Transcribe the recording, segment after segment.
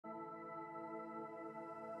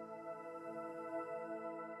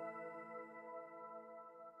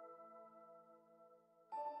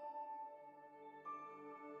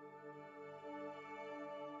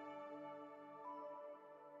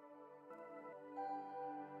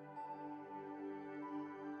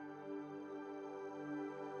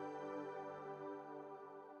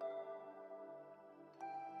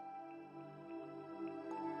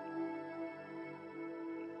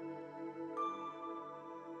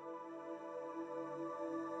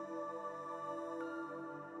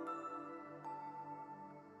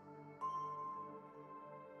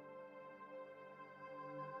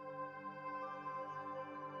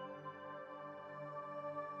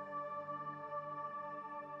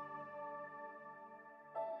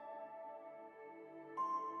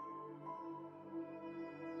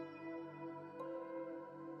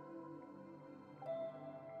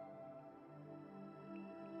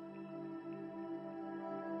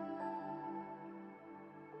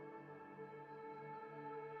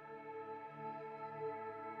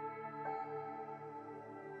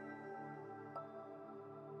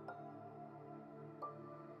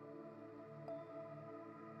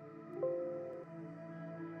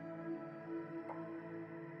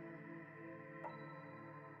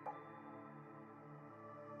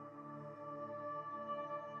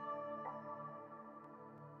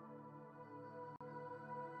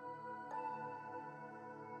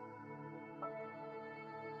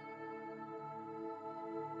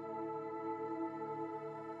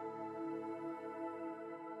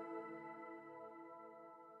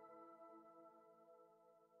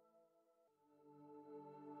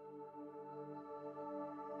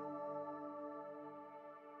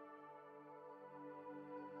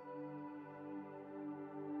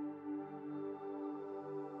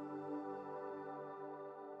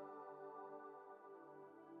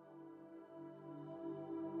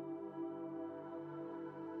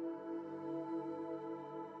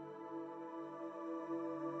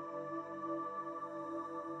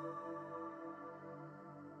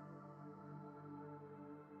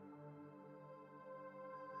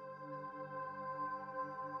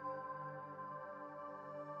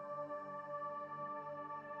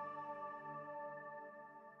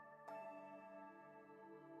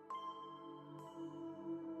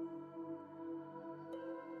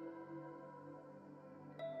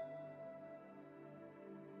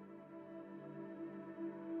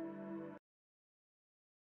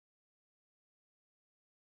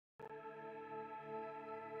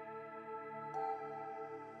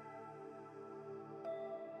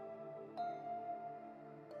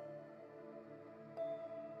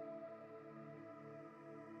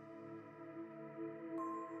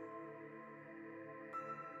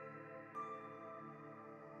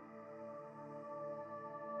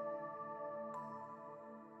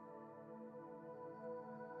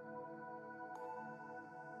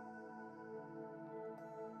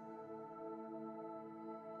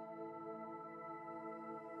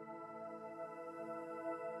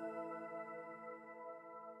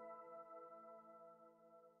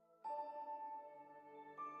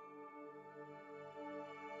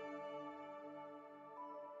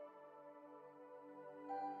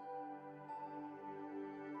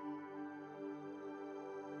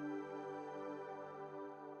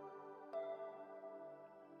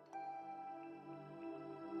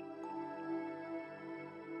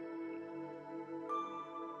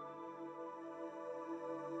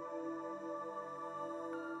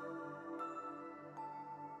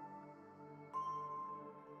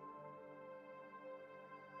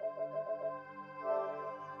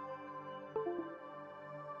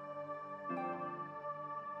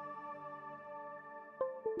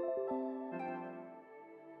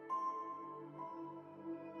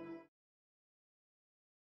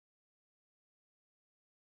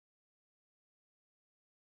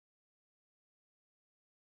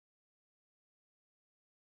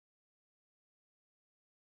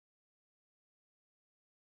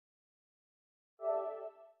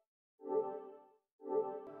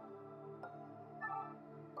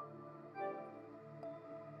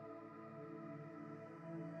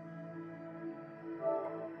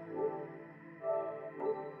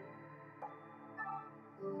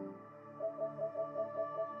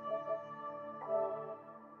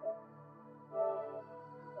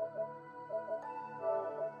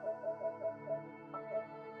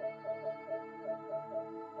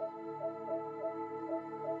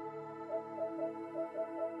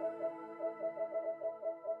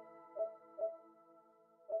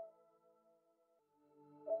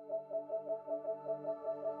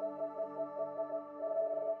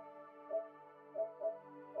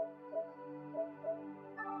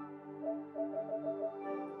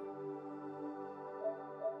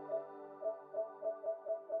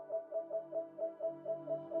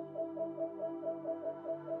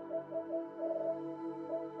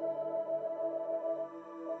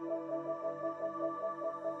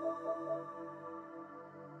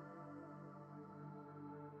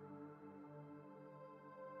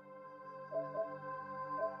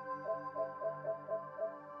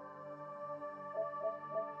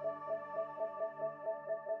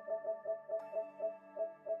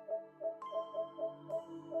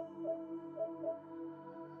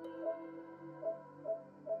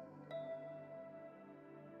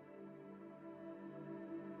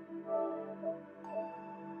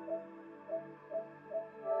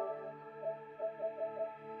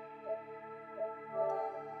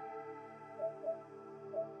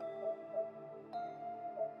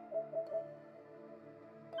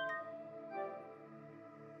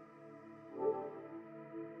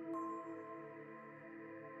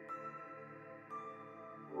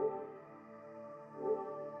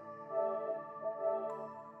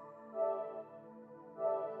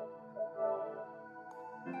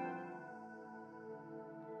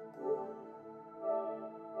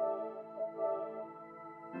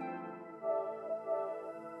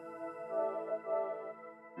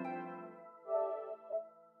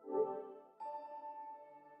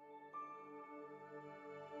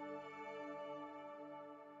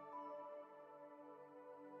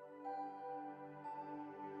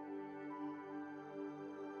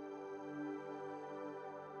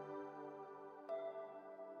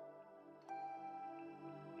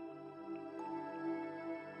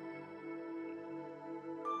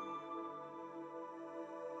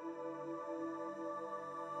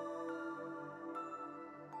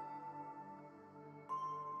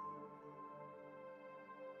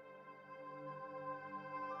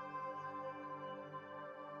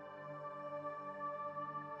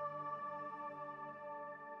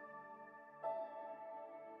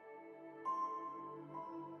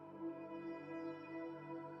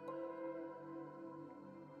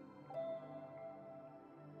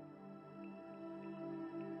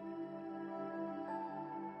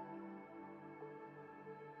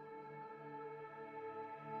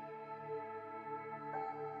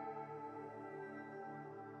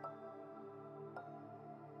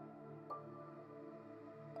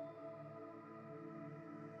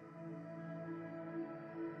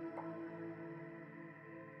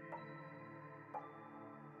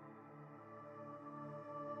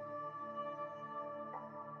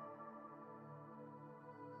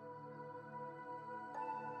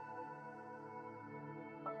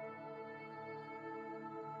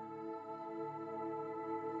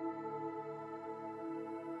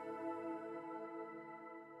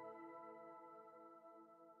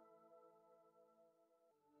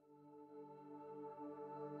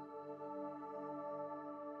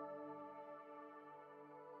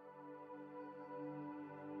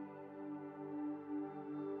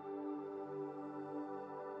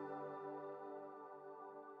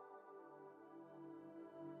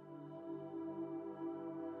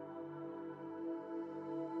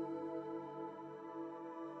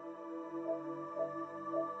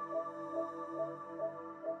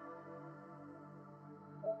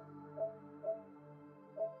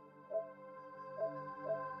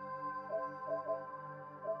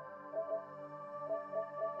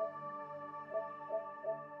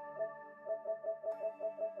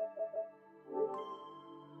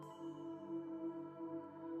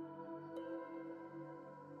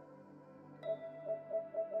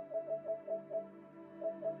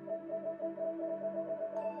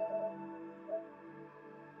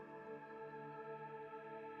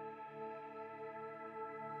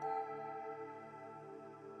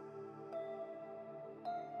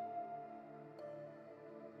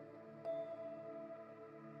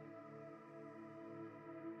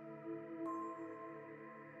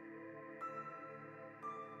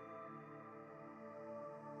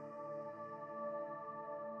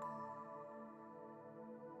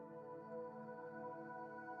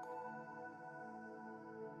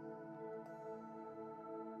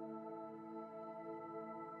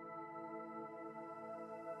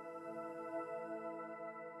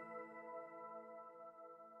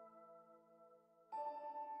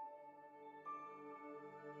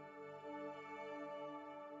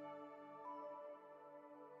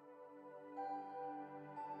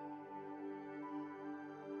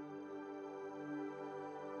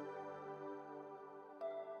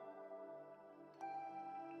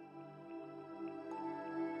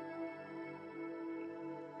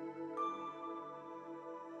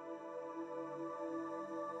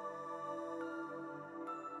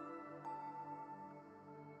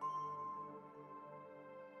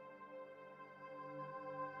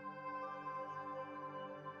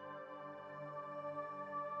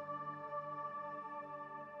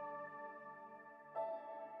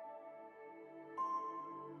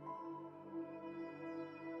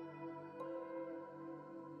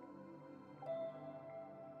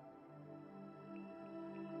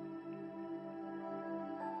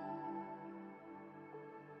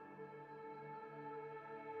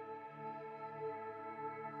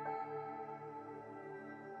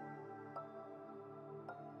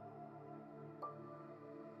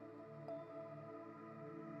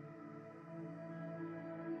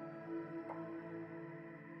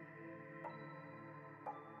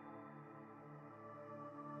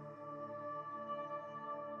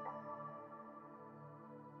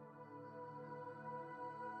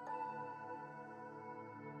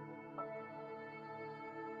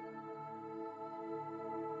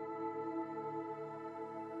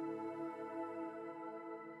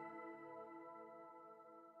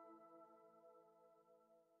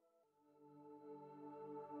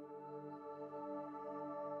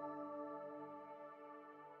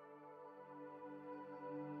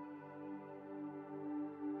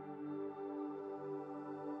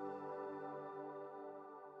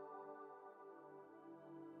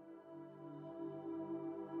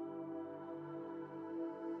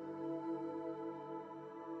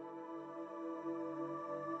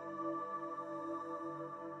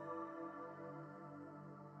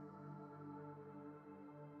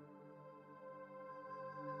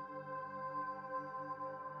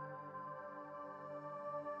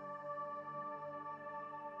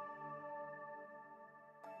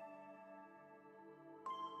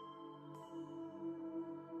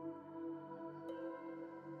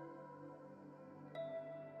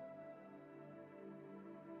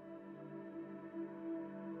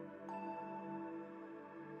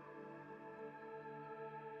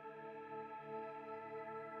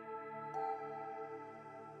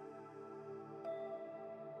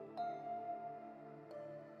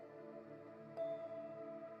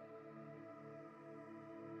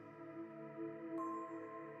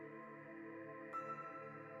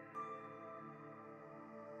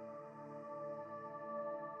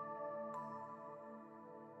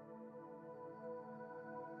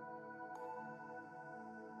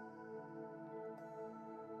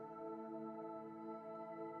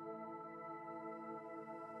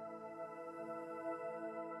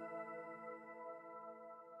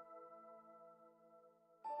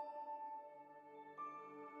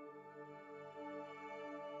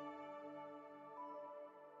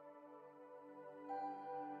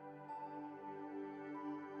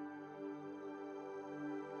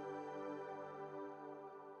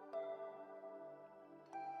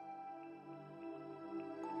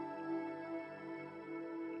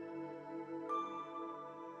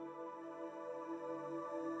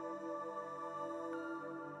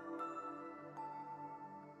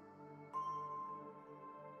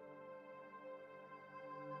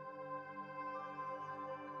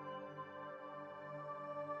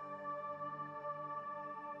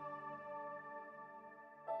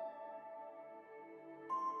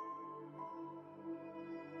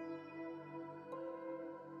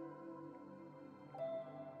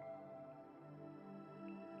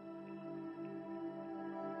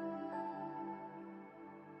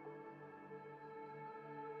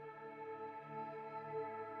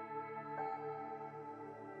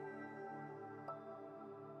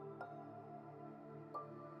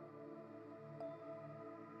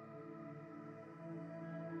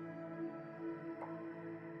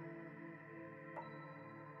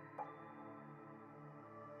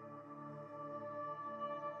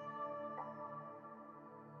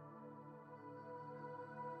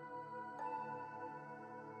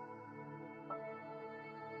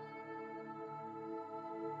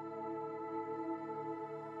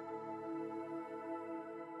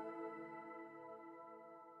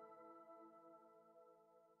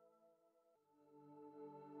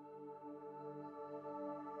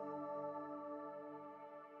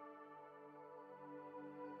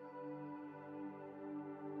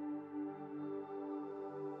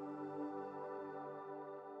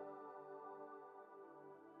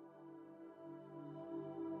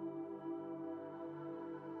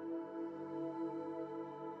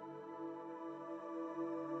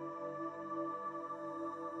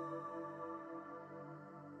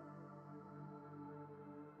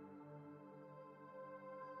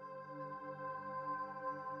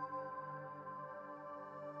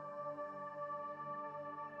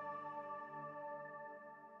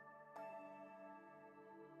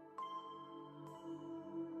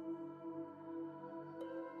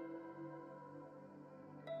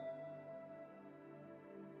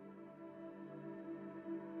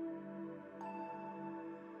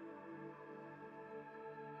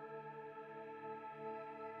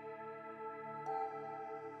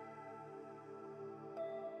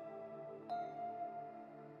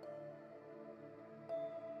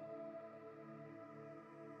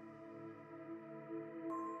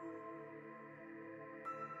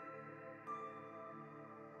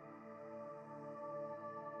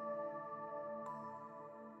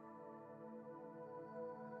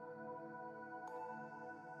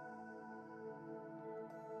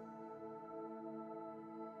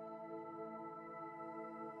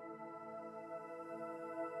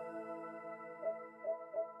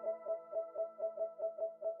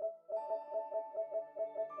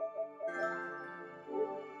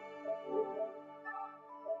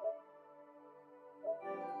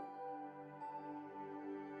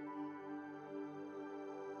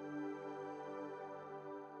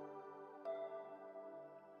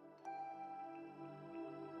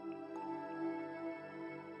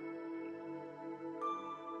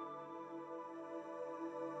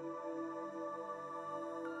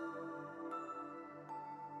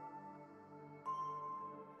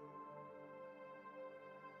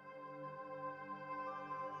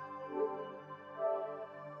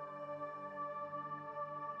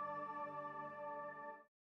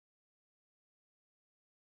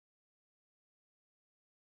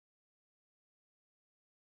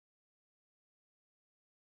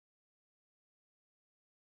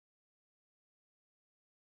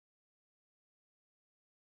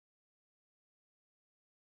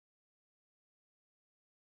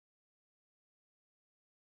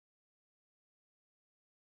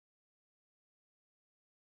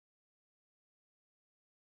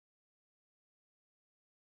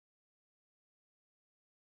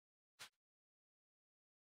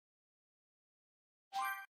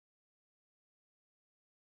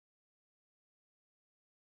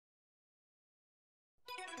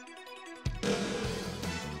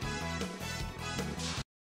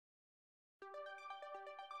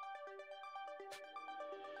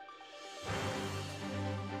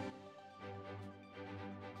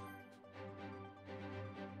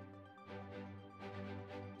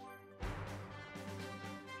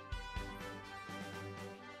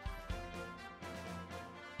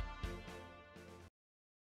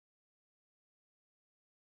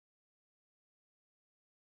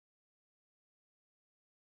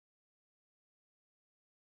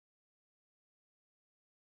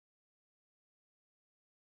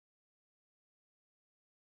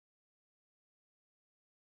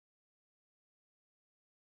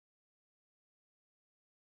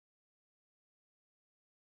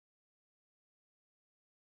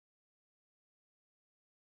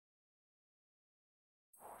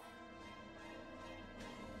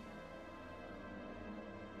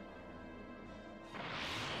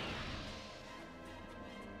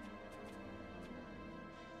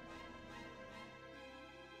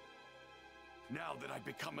Now that I've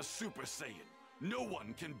become a Super Saiyan, no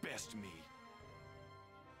one can best me.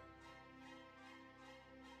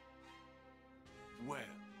 Well,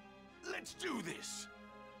 let's do this!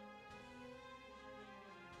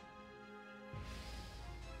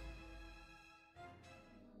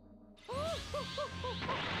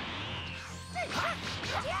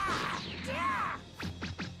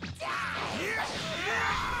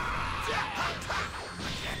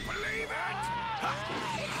 Can't believe it!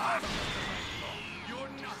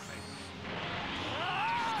 You're nothing.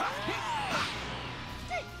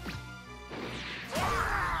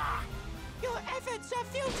 Your efforts are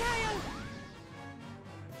futile!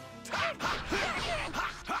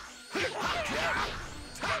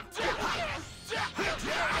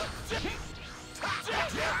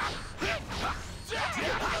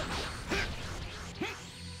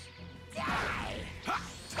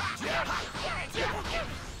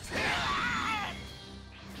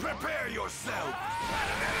 Prepare yourself!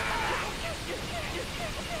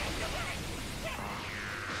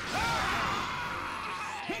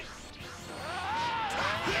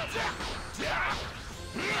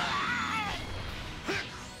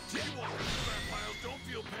 Vampires don't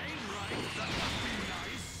feel pain, right? That must be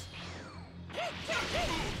nice.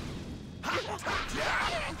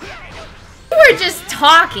 We're just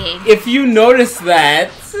talking. If you noticed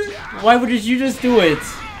that, why wouldn't you just do it?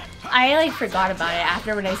 I like forgot about it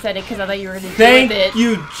after when I said it because I thought you were gonna do Thank it.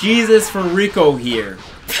 you, Jesus, for Rico here.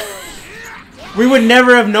 We would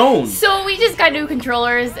never have known. So we just got new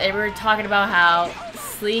controllers and we were talking about how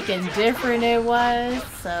sleek and different it was.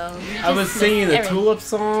 So I was singing the Tulip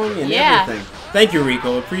song and everything. Thank you,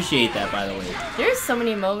 Rico. Appreciate that, by the way. There's so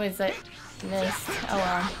many moments I missed. Oh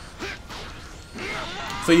well.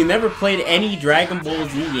 So you never played any Dragon Ball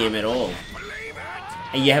Z game at all,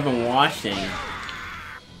 and you haven't watched any.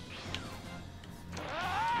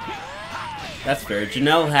 That's fair.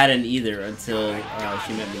 Janelle hadn't either until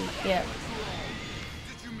she met me. Yeah.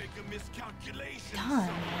 God,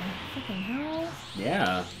 fucking hell.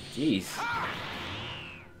 Yeah. Jeez.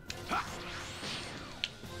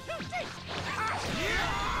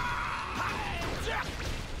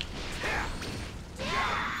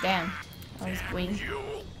 Damn. I was waiting.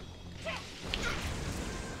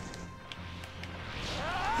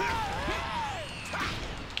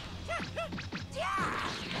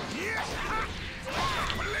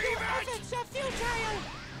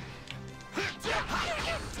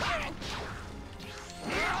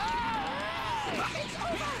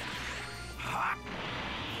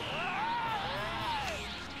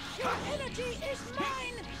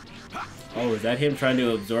 Oh, is that him trying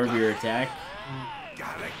to absorb your attack?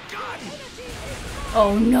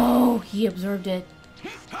 Oh no, he absorbed it. So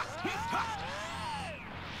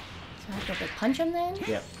I have to punch him then?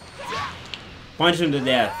 Yep. Punch him to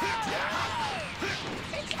death.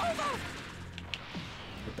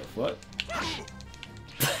 What the fuck?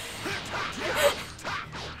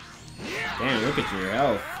 Damn, look at your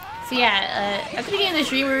health. So yeah, at the beginning of the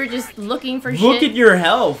stream we were just looking for shit. Look at your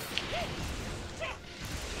health.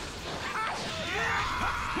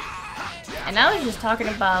 And I was just talking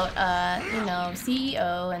about, you know,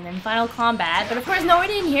 CEO and then Final Combat, but of course, no, we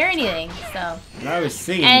didn't hear anything, so. And I was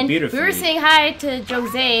singing beautifully. We were saying hi to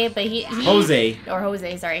Jose, but he Jose,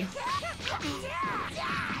 sorry.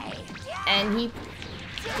 And he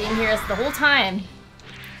didn't hear us the whole time.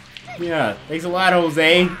 Yeah, thanks a lot,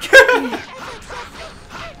 Jose.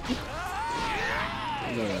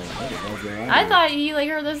 I thought he like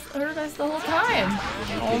heard us the whole time.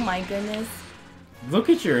 Oh my goodness. Look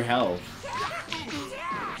at your health.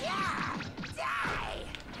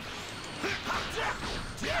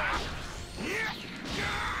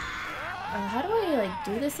 how do I like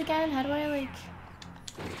do this again? How do I like?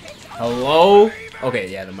 Hello? Okay,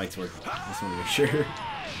 yeah, the mic's working. Just want to make sure.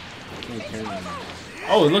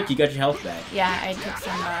 Oh, look, you got your health back. Yeah, I took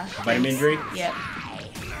some Vitamin drink? Yep.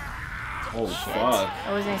 Oh, fuck.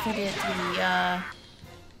 I wasn't expecting it to be I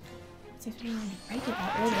was expecting to break it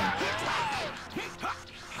that early.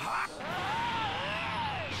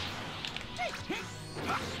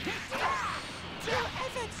 Your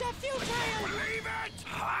efforts are futile.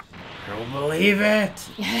 Don't believe it!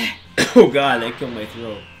 Oh god, that killed my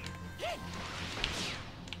throat.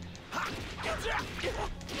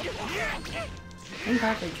 Thank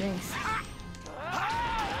God for drinks.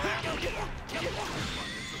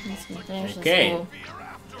 Let's finish Okay. this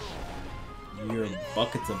school. Your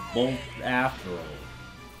buckets of bolt after all.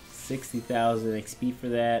 60,000 XP for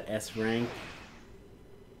that, S rank.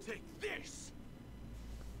 Take this.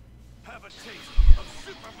 Have a taste of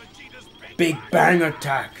Super Vegeta's Big Bang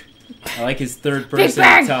attack! I like his third Big person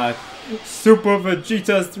Bang! attack. Super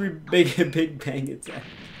Vegeta's Big Bang attack.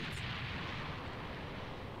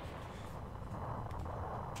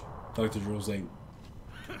 Dr. Drill's like,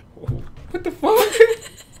 what the fuck?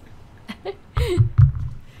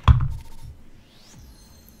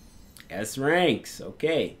 S ranks,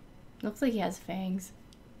 okay. Looks like he has fangs.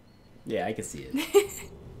 Yeah, I can see it.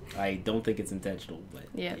 I don't think it's intentional, but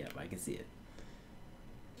yeah, I can see it.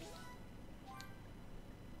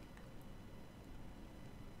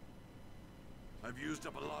 I've used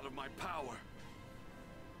up a lot of my power.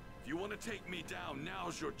 If you want to take me down,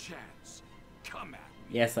 now's your chance. Come at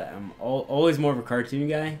me. Yes, I'm always more of a cartoon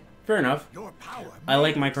guy. Fair enough. Your power I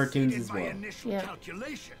like my may have cartoons exceeded as well. my initial Yep.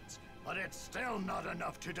 calculations, but it's still not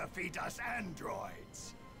enough to defeat us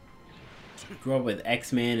androids. Grew up with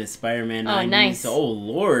X-Men and Spider-Man. Oh, 90s. nice. Oh,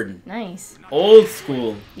 Lord. Nice. Old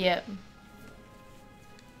school. Yep.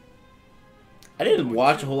 I didn't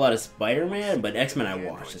watch a whole lot of Spider-Man, but X-Men I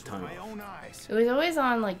watched a ton My of. own eyes. It was always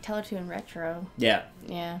on like Teletoon Retro. Yeah.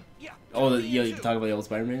 Yeah. Oh, you talk about the old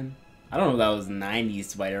Spider-Man? I don't know if that was 90s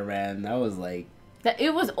Spider-Man. That was like...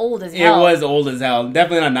 It was old as It hell. was old as hell.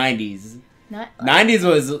 Definitely not 90s. Not. 90s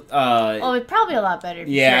was... Oh, it's probably a lot better. For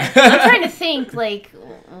Yeah. Sure. I'm trying to think like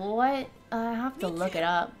what. I have to look it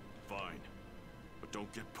up. Fine. But don't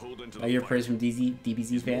get pulled into Are your fight. praise from DBZ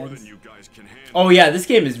It's more fans? than you guys can handle. Oh yeah, this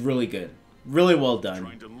game is really good. Really well done.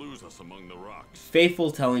 Trying to lose us among the rocks.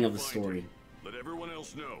 Faithful telling of the story. Let everyone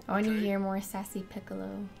else know. I want to okay? hear more Sassy Piccolo.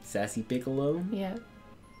 Sassy Piccolo? Yeah.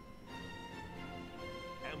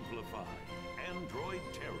 Amplify Android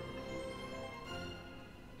terror.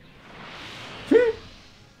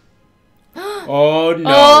 Oh no.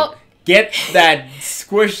 Oh. Get that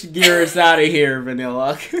squish gears out of here,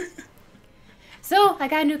 Vanilla. So I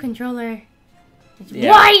got a new controller. It's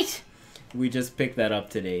Yeah. white. We just picked that up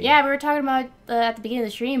today. Yeah, we were talking about at the beginning of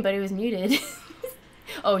the stream, but it was muted.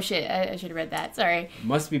 Oh shit! I should have read that. Sorry.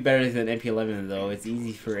 Must be better than MP11 though. It's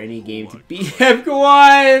easy for any game to beat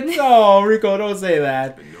MK1. Oh, Rico, don't say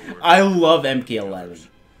that. I love MK11.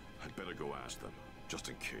 I'd better go ask them, just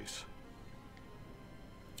in case.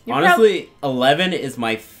 Honestly, 11 is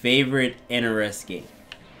my favorite NRS game.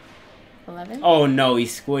 11. Oh no, he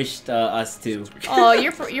squished us too. Oh,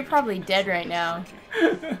 you're probably dead right now.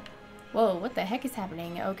 Whoa, what the heck is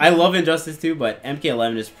happening? Okay. I love Injustice 2, but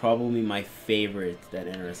MK11 is probably my favorite that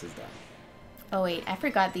NRS has done. Oh wait, I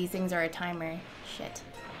forgot these things are a timer. Shit.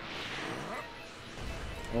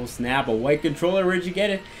 Oh snap, a white controller, where'd you get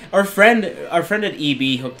it? Our friend at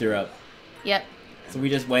EB hooked her up. Yep. So we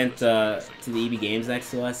just went to the EB Games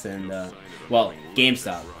next to us, and, well,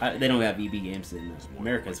 GameStop. They don't have EB Games in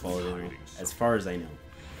America as far as I know.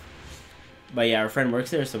 But yeah, our friend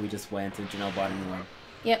works there, so we just went, and Janelle bought a new one.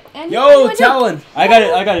 Yep. And Yo, Talon! I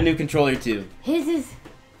got a new controller too. His is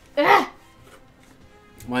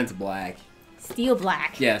Mine's black. steel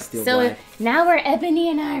black. Yeah, steel so black. now we're ebony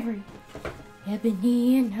and ivory.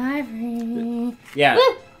 Ebony and ivory. Yeah.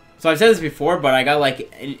 Woo! So I've said this before, but I got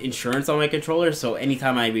like insurance on my controller, so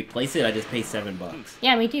anytime I replace it, I just pay $7.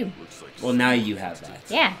 Yeah, me too. Well, now you have that.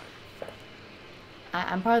 Yeah.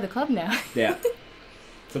 I'm part of the club now. Yeah.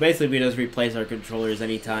 So basically, we just replace our controllers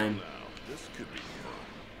anytime. This could be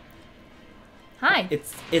Hi.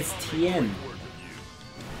 It's Tien.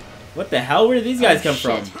 What the hell? Where did these guys come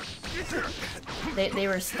shit. from? They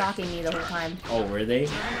were stalking me the whole time. Oh, were they?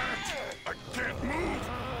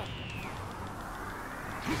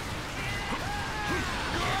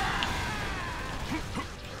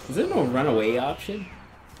 Is there no runaway option?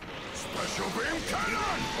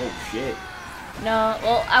 Oh shit. No,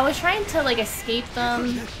 well, I was trying to like escape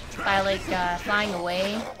them by like flying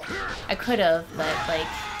away. I could have, but like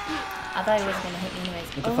I thought he was gonna hit me anyways.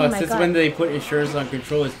 What the Oh fuck? my Since god. when did they put insurance on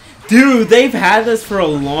controllers? Dude, they've had this for a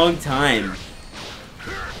long time.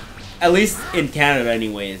 At least in Canada,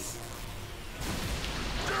 anyways.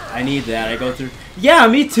 I need that. I go through... Yeah,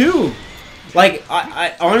 me too! Like,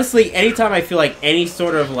 I honestly, anytime I feel like any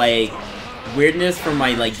sort of, like, weirdness from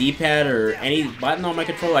my, like, D-pad or any button on my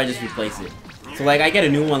controller, I just replace it. So, like, I get a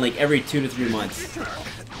new one, like, every 2 to 3 months.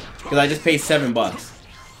 Because I just pay $7.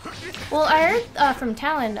 Well, I heard from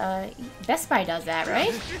Talon, Best Buy does that,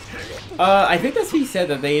 right? I think that's what he said,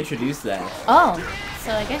 that they introduced that. Oh,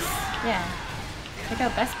 so I guess, yeah. Check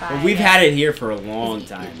out Best Buy. But we've had it here for a long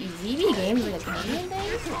time. Is ZB Games like a Canadian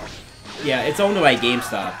thing? Yeah, it's owned by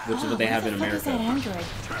GameStop, which is what they have in What is that America. Android?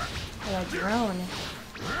 Or a drone?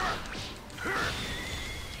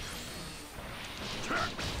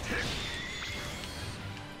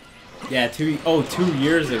 Yeah, 2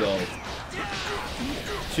 years ago.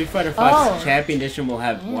 Street Fighter 5's Oh. Champion Edition will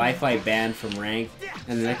have Wi-Fi banned from ranked,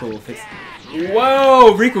 and the Nico will fix...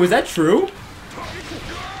 Whoa! Rico, is that true?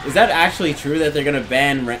 Is that actually true that they're gonna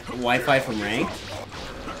ban Wi-Fi from ranked?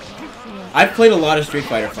 I've played a lot of Street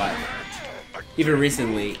Fighter 5. Even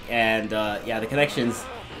recently, and yeah, the connections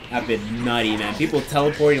have been nutty, man. People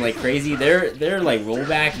teleporting like crazy. They're like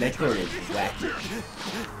rollback netcode is wacky.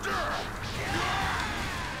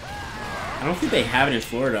 I don't think they have it in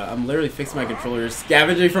Florida. I'm literally fixing my controller,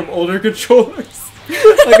 scavenging from older controllers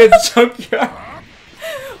like a junkyard.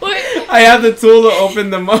 What? I have the tool to open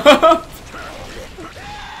them up.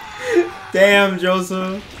 Damn,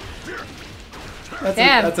 Joseph.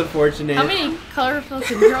 Damn. That's unfortunate. How many colorful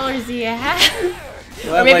controllers do you have?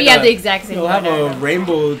 We'll Or maybe like you have the exact same We'll one, have I don't a know.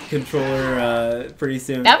 rainbow controller pretty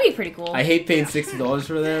soon. That'd be pretty cool. I hate paying $60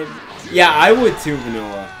 for them. Yeah, I would too,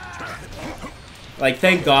 Vanilla. Like,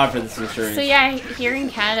 thank God for this insurance. So yeah, here in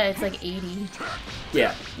Canada it's like 80.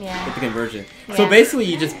 Yeah. Yeah. With the conversion. So Yeah. basically,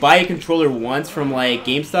 you just buy a controller once from like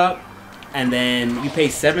GameStop, and then you pay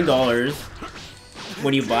 $7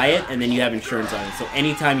 when you buy it, and then you have insurance on it. So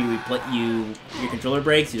anytime your controller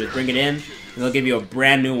breaks, you just bring it in, and they'll give you a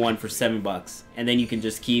brand new one for $7, and then you can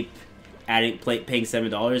just keep paying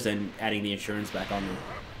 $7 and adding the insurance back on there.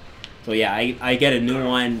 So yeah, I get a new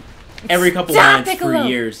one every couple Stop, months for Piccolo!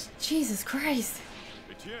 years. Jesus Christ.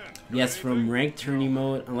 Yes, from ranked tourney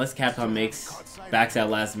mode, unless Capcom backs out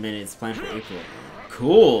last minute, it's planned for April.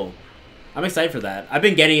 Cool. I'm excited for that. I've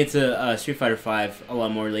been getting into Street Fighter 5 a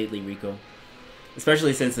lot more lately, Rico.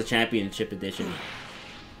 Especially since the Championship Edition.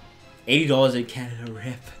 $80 in Canada,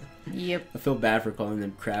 rip. Yep. I feel bad for calling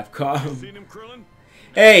them Crapcom.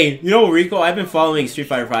 Hey, you know, Rico, I've been following Street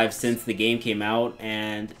Fighter 5 since the game came out,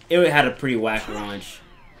 and it had a pretty whack launch.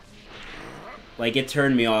 Like, it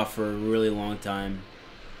turned me off for a really long time.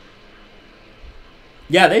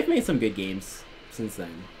 Yeah, they've made some good games since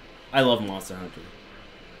then. I love Monster Hunter.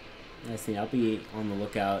 I see. I'll be on the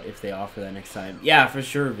lookout if they offer that next time. Yeah, for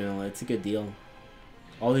sure, Vanilla. It's a good deal.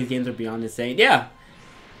 All these games are beyond insane. Yeah,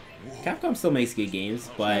 Capcom still makes good games,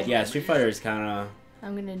 but yeah, Street Fighter is kind of...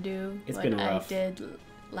 I'm gonna do It's what been I rough. did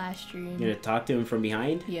last stream. You gonna talk to him from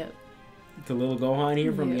behind? Yep. The little Gohan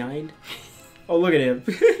here from Yeah. behind? Oh, look at him.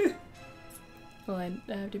 Hold on,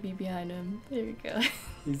 I have to be behind him. There we go.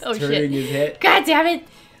 He's Oh, turning shit. his head. God damn it!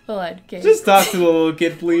 Hold on, okay. Just talk to the little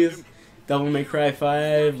kid, please. Devil May Cry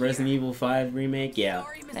 5, Resident Evil 5 remake, yeah.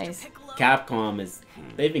 Nice. Capcom is...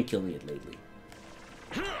 They've been killing it lately.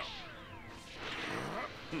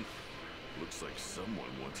 Looks like someone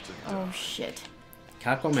wants to Oh shit.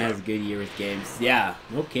 Capcom has a good year with games. Yeah,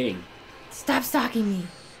 no kidding. Stop stalking me.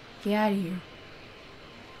 Get out of here.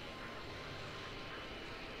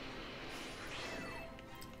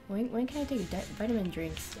 When can I take vitamin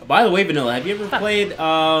drinks? By the way, Vanilla, have you ever played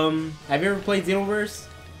Xenoverse?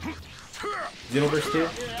 Xenoverse 2?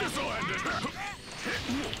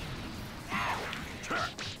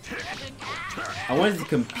 I wanted to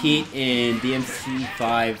compete in DMC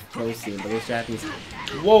 5 Pro Scene, but those Japanese...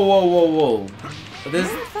 Whoa. But Where the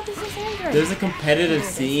fuck is this Android? there's a competitive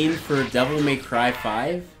scene for Devil May Cry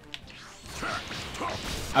 5?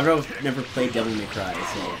 I've never played Devil May Cry,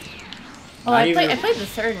 so... Oh, I played the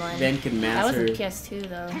third one. Ben can That was master... in PS2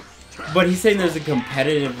 though. But he's saying there's a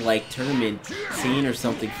competitive, like, tournament scene or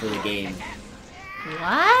something for the game.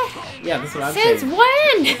 What? Yeah, that's what I'm Since saying.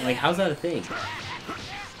 when? Like, how's that a thing?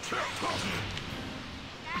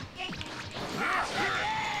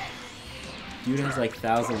 Dude has like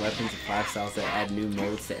 1,000 weapons and 5 styles that add new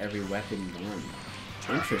modes to every weapon gun.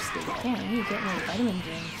 Interesting. Damn, I need to get my vitamin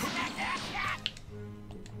drinks.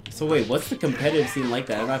 So wait, what's the competitive scene like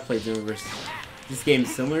that? I've not played Xenoverse. This game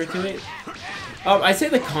similar to it? I say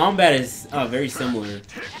the combat is very similar.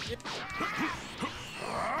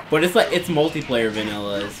 But it's like, it's multiplayer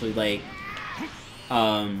vanilla, so like...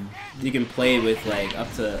 You can play with like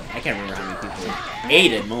up to, I can't remember how many people,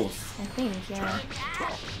 8 at most. I think, yeah.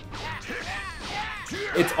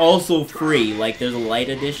 It's also free. Like there's a light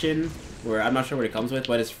edition where I'm not sure what it comes with,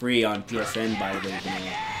 but it's free on PSN by the way.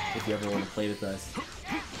 If you ever want to play with us.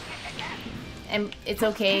 And it's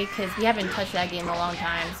okay because we haven't touched that game in a long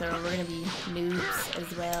time, so we're gonna be noobs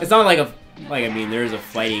as well. It's not like I mean, there's a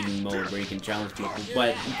fighting mode where you can challenge people,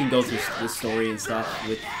 but you can go through the story and stuff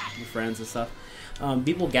with your friends and stuff.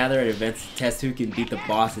 People gather at events to test who can beat the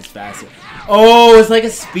bosses faster. Oh, it's like a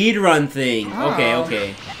speedrun thing. Oh.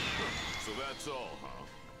 Okay. So that's all, huh?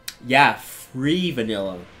 Yeah, free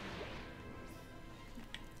vanilla.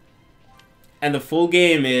 And the full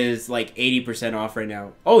game is like 80% off right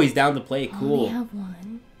now. Oh, he's down to play. Cool. Oh, we have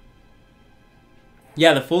one.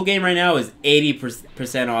 Yeah, the full game right now is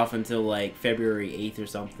 80% off until like February 8th or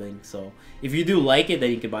something. So if you do like it,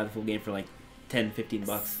 then you can buy the full game for like 10, 15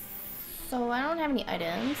 bucks. So I don't have any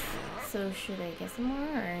items. So should I get some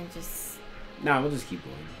more or just... Nah, we'll just keep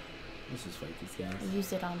going. Let's just fight these guys. I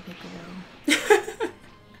use it on Piccolo.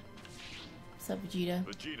 What's up, Vegeta?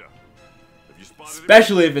 Vegeta, have you spotted him?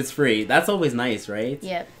 Especially if it's free. That's always nice, right?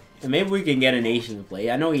 Yep. And maybe we can get an Asian to play.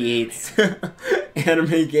 I know he hates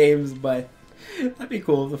anime games, but that'd be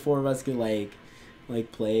cool if the 4 of us could like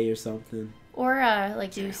play or something. Or,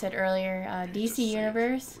 like you said earlier, DC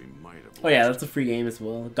Universe. We might have Oh yeah, that's a free game as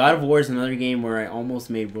well. God of War is another game where I almost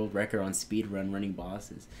made world record on speedrun running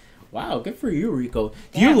bosses. Wow, good for you, Rico.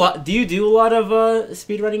 Do you do a lot of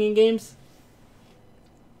speedrunning in games?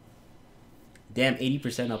 Damn,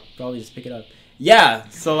 80% up. Probably just pick it up. Yeah,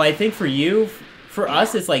 so I think for you, for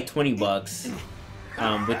us, it's like 20 bucks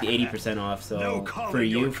with the 80% off. So for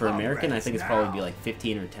you, for American, I think it's probably be like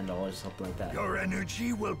 15 or $10, something like that. Your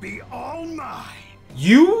energy will be all mine.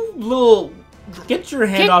 You little, get your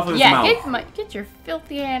hand off of his mouth. Yeah, get your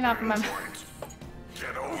filthy hand off of my mouth.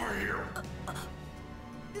 Get over here.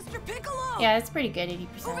 Mr. Piccolo! Yeah, it's pretty good,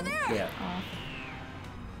 80%. Over there! Yeah. Off.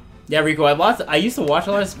 Yeah, Rico, I used to watch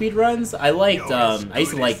a lot of speedruns. I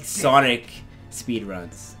used to like Sonic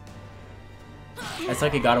speedruns. I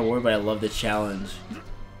suck at God of War, but I love the challenge.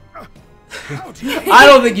 I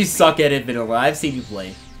don't think you suck at it, Vanilla. I've seen you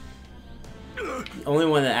play. The only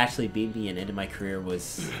one that actually beat me and ended my career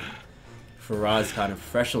was Faraz Khan, a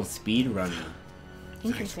professional speedrunner.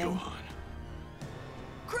 Interesting.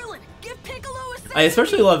 Krillin, give Piccolo a second! I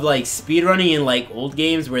especially love like speedrunning in like old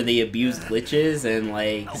games where they abuse glitches and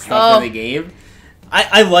like stuff in the game.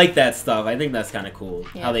 I like that stuff. I think that's kind of cool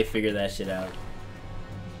how they figure that shit out.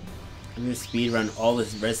 I'm gonna speedrun all the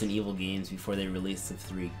Resident Evil games before they release the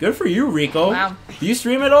 3. Good for you, Rico. Wow. Do you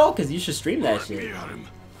stream at all? Cause you should stream that shit.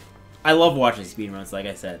 I love watching speedruns, like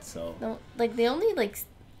I said. So No, like the only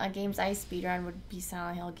games I speedrun would be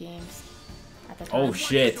Silent Hill games. At the time. oh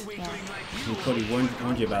shit. Yeah. Who Cody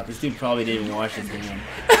warned you about. This dude probably didn't wash his hand.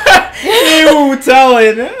 Ew,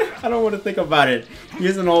 telling. I don't want to think about it.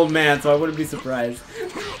 He's an old man, so I wouldn't be surprised.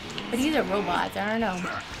 But these are robots. I don't know.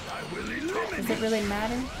 Does it really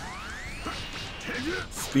matter?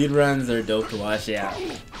 Speedruns are dope to watch, yeah.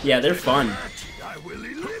 Yeah, they're fun. I will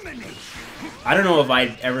eliminate. I don't know if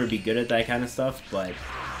I'd ever be good at that kind of stuff, but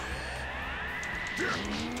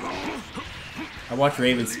I watch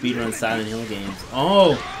Raven speedrun Silent Hill games.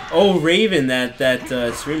 Oh, Raven, that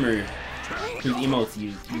streamer whose emotes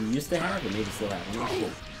you used to have, or maybe still have. I'm not sure.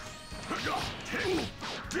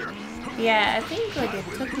 Yeah, I think like it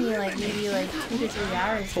took me like maybe like 2 to 3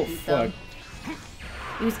 hours to beat them.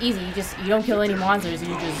 It was easy. You don't kill any monsters.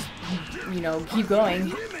 You just keep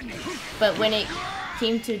going. But when it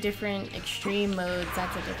came to different extreme modes,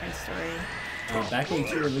 that's a different story. Back when the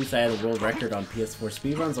 2 released, I had a world record on PS4.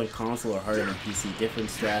 Speedruns on console are harder than PC. Different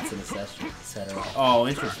strats and etc. Oh,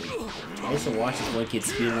 interesting. I used to watch this one kid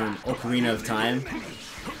speedrun Ocarina of Time.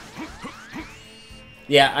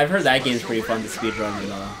 Yeah, I've heard that game's pretty fun to speedrun, you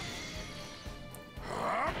know.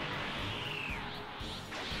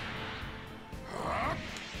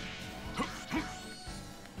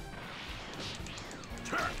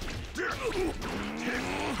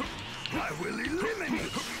 I will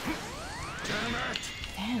eliminate.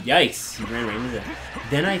 Yikes, you ran right into that.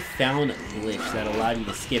 Then I found a glitch that allowed you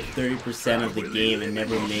to skip 30% of the game and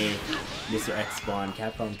never made Mr. X spawn.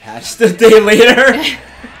 Capcom patched a day later.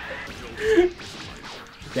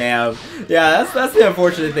 Damn. Yeah, that's the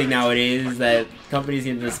unfortunate thing nowadays, is that companies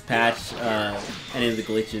can just patch any of the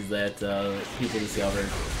glitches that people discover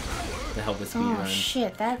to help with speedruns. Oh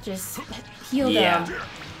shit, that just healed Yeah. him.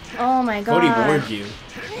 Oh my god. Cody warned you.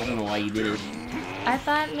 I don't know why you did it. I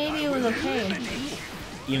thought maybe it was okay.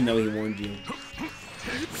 Even though he warned you.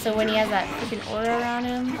 So when he has that freaking aura around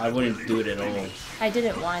him, I wouldn't do it at all. I did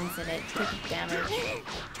it once and it took damage.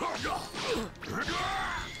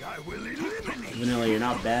 Vanilla, you're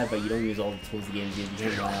not bad, but you don't use all the tools the game gives. You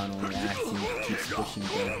can't rely on only axe and keep pushing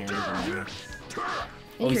bare-handed.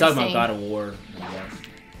 Oh, he's talking about God of War, I guess.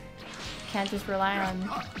 Can't just rely on...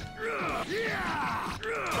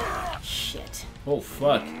 Shit. Oh,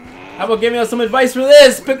 fuck. How about giving us some advice for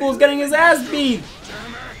this? Piccolo's getting his ass beat!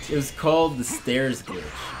 It was called the stairs glitch.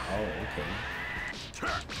 Oh, okay.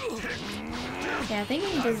 Yeah, I think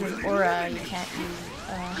when he does his aura, you can't use,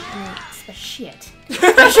 shit.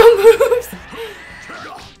 Special moves!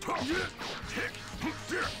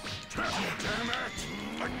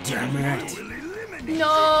 Damn it!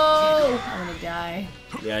 No! I'm gonna die.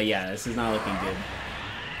 Yeah, this is not looking good.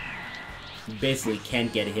 You basically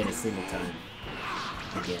can't get a hit a single time.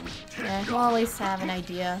 Again. Yeah, we'll always have an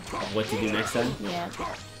idea. What to do next time? Yeah.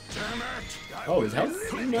 Oh, his health?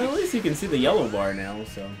 Well, at least you can see the yellow bar now,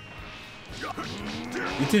 so...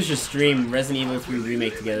 You two should stream Resident Evil 3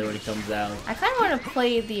 Remake together when it comes out. I kind of want to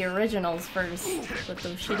play the originals first with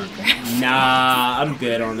those shitty graphics. Nah, I'm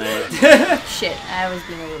good on that. Shit, I was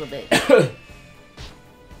being a little bit...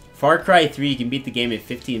 Far Cry 3, you can beat the game in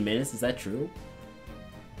 15 minutes, is that true?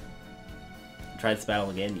 Try this battle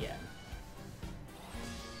again? Yeah.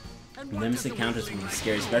 Nemesis encounters can be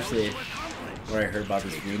scary, especially if what I heard about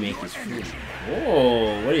this remake is true.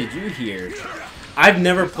 Whoa, what did you hear? I've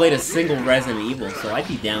never played a single Resident Evil, so I'd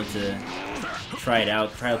be down to try it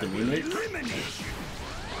out, try out the remake.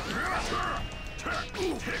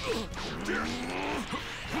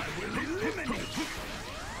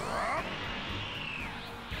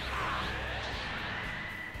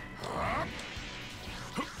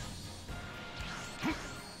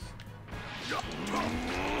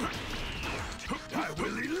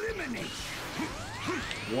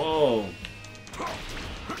 Whoa.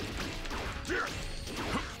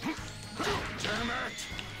 Damn it!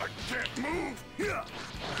 I can't move!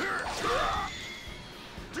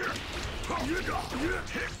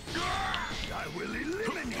 I will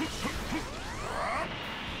eliminate.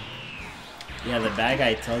 Yeah, the bad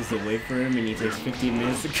guy tells to wait for him and he takes 15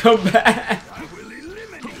 minutes to come back. I will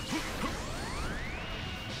eliminate.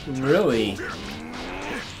 Really?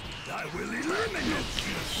 I will eliminate.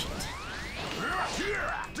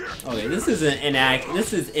 Okay, this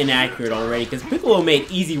is inaccurate already because Piccolo made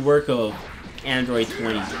easy work of Android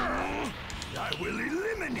 20. I will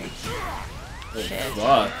eliminate. Oh,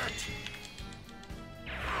 fuck.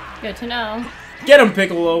 Good to know. Get him,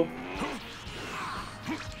 Piccolo!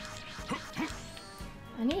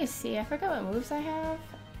 I need to see. I forgot what moves I have.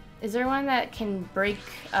 Is there one that can break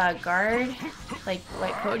guard, like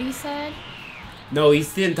what Cody said? No, he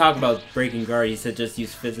didn't talk about breaking guard. He said just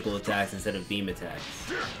use physical attacks instead of beam attacks.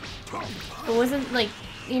 But wasn't like,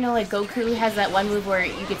 you know, like Goku has that one move where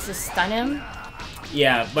you get to stun him?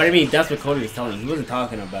 Yeah, but I mean, that's what Cody was telling me. He wasn't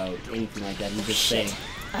talking about anything like that. He was just saying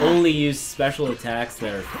only use special attacks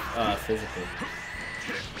that are physical.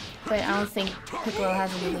 But I don't think Piccolo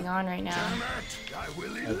has anything on right now.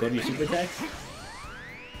 Go to your super attacks?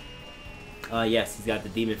 Yes, he's got the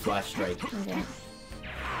Demon Flash Strike. Okay.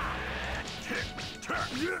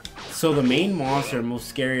 So the main monster,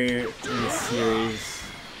 most scarier in the series,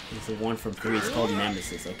 is the one from 3. It's called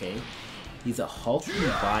Nemesis, okay? He's a hulking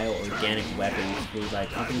bio-organic weapon created by a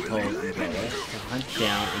company called Umbrella to hunt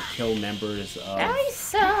down and kill members of...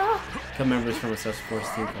 Kill members from a special force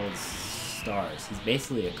team called Stars. He's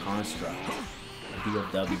basically a construct. A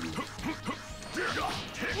BOW.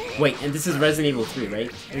 Wait, and this is Resident Evil 3,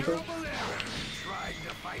 right, Rico?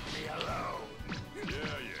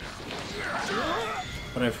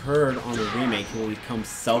 But I've heard on the remake he will become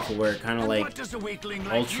self-aware, kind of like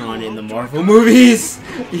Ultron in the Marvel movies.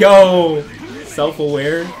 Yo,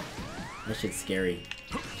 self-aware. That shit's scary.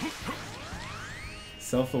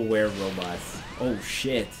 Self-aware robots. Oh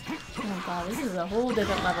shit. Oh god, this is a whole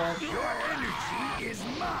different level.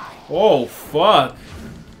 Oh fuck.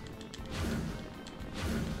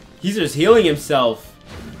 He's just healing himself.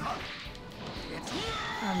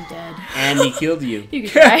 I'm dead. And he killed you. You can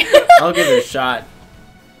try. I'll give it a shot.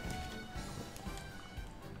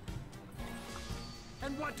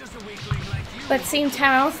 But same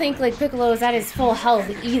time, I don't think like Piccolo is at his full health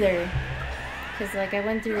either. Cause like I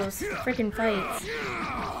went through those freaking fights.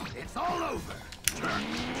 It's all over. I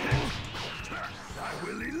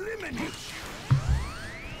will eliminate.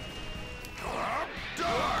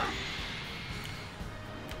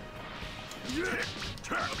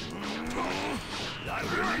 I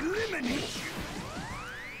will eliminate.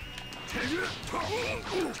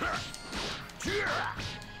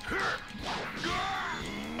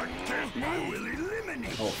 I will eliminate.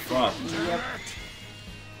 Oh fuck. Yep.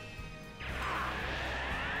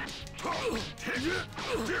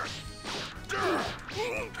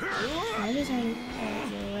 I just on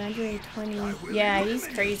 120. Yeah, he's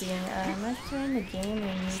crazy. I'm not sure in the game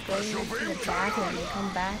and you go to the bathroom and you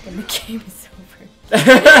come back and the game is over.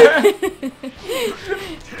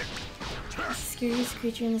 Scariest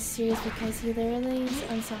creature in the series because he literally is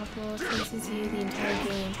unstoppable, chases you the entire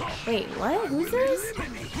game. Wait, what? Who's this?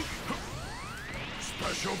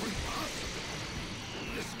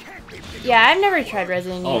 Yeah, I've never tried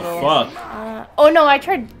Resident Evil. Oh fuck. Oh no, I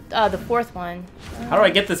tried the fourth one. How do I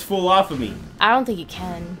get this fool off of me? I don't think you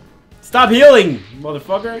can. Stop healing,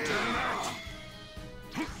 motherfucker.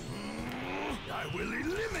 I will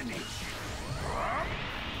eliminate.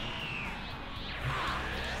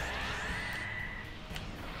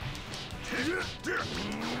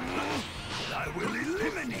 I will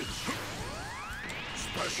eliminate.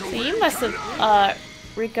 So you must have,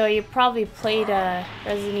 Rico, you probably played a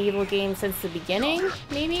Resident Evil game since the beginning,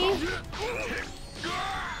 maybe?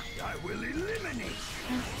 I will eliminate.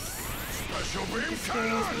 Special beam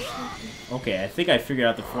cannon. Okay, I think I figured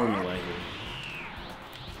out the formula here.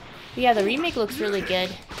 But yeah, the remake looks really good.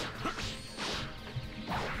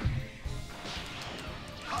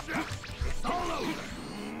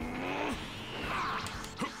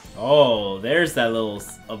 Oh, there's that little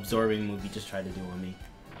absorbing move you just tried to do on me.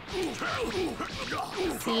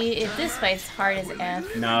 See, if this fight's hard as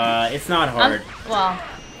F. Nah, it's not hard.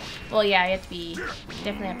 Well, yeah, you have to be,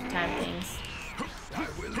 definitely have to time things.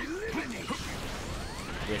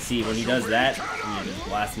 Yeah, see, when he does that, you just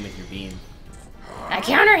blast him with your beam. I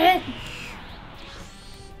counter hit!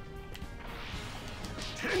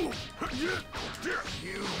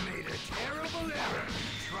 You made a terrible error.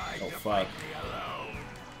 Try Oh to fuck. fight me alone.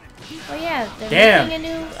 Oh yeah, they're Damn. making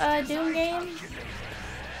a new Doom game.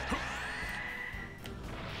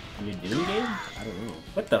 A new Doom game? I don't know.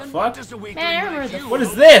 What the fuck? Man, I remember the What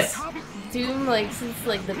is this? Doom like since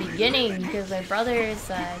like the beginning because my brothers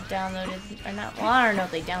downloaded or not. Well, I don't know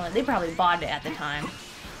if they downloaded. They probably bought it at the time.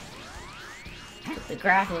 With the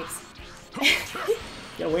graphics.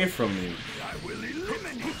 Get away from me. I will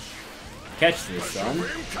eliminate. Catch this, son.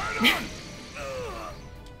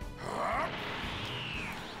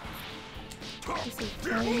 This is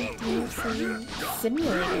fun Doom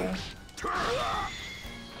simulator.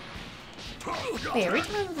 Wait, are we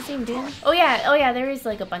talking about the same Doom? Oh yeah, there is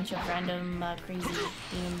like a bunch of random crazy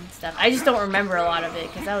Doom stuff. I just don't remember a lot of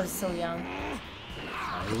it because I was so young.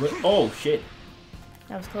 Oh shit.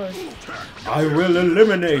 That was close. I will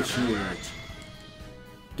eliminate you.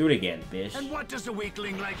 Do it again, bitch. And what does a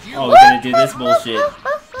weakling like you? Oh, we're gonna do this bullshit.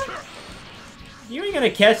 You ain't gonna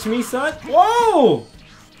catch me, son. Whoa!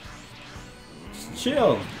 Just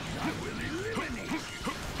chill.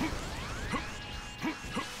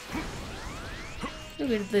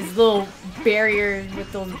 Look at this little barrier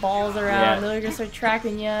with those balls around. Yeah. They're gonna start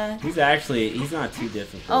tracking ya. He's not too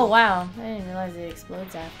difficult. Oh wow, I didn't realize it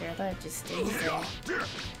explodes after. I thought it just stays there.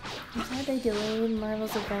 I'm glad they delayed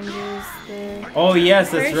Marvel's Avengers. The Oh yes,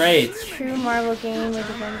 that's first right. true Marvel game with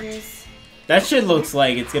Avengers. That shit looks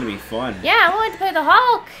like it's gonna be fun. Yeah, I wanted to play the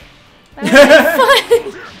Hulk. That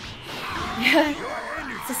was fun. Yeah,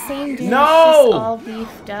 it's the same dude. No! It's just all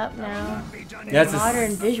beefed up now. That's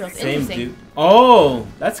Modern visuals. same Interesting. dude. Oh,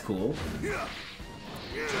 that's cool.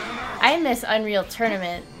 I miss Unreal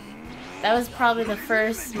Tournament. That was probably the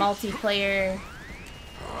first multiplayer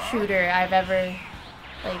shooter I've ever,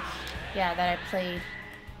 like, yeah, that I played.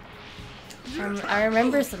 I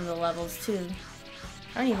remember some of the levels too.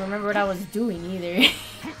 I don't even remember what I was doing either.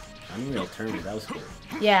 Unreal Tournament, that was cool.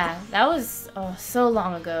 Yeah, that was so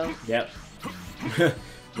long ago. Yep.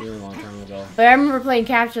 Really long time ago. But I remember playing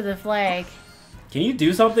Capture the Flag. Can you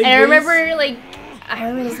do something, And I please? remember, like, I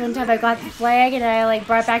remember this one time I got the flag and I, like,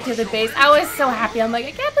 brought it back to the base. I was so happy. I'm like,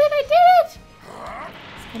 I can't believe I did it!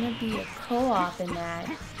 It's gonna be a co-op in that.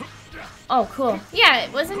 Oh, cool. Yeah,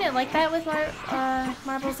 wasn't it like that with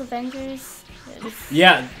Marvel's Avengers? It was...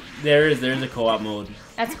 Yeah, there's a co-op mode.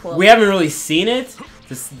 That's cool. We haven't really seen it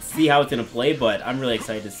to see how it's gonna play, but I'm really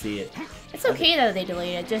excited to see it. It's okay that they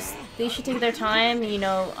delayed it. Just, they should take their time, you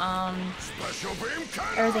know,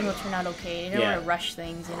 everything will turn out okay. You don't want to rush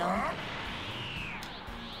things, you know?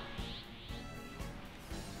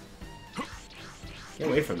 Get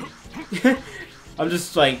away from me. I'm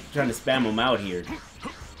just, like, trying to spam them out here.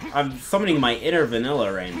 I'm summoning my inner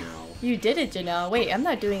vanilla right now. You did it, Janelle. Wait, I'm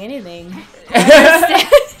not doing anything.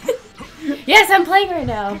 Yes, I'm playing right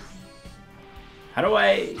now. How do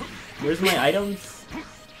I... Where's my items?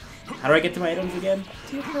 How do I get to my items again?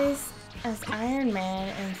 Two plays as Iron Man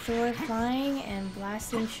and Thor flying and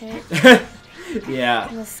blasting shit. Yeah.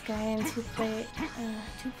 in the sky and two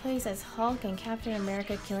plays as Hulk and Captain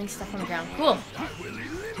America killing stuff on the ground. Cool.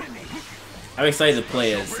 I'm excited to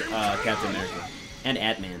play as Captain America and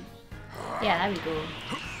Ant-Man. Yeah, that'd be cool.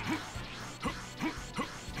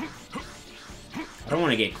 I don't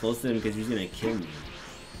want to get close to him because he's gonna kill me.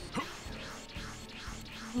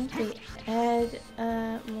 I hope they add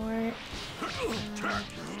more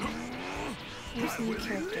new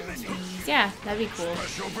characters. Yeah, that'd be cool.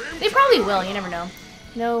 They probably will. You never know.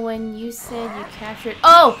 No, when you said you captured.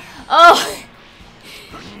 Oh,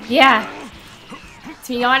 yeah.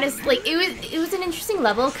 To be honest, like it was an interesting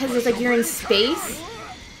level because it's like you're in space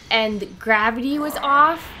and gravity was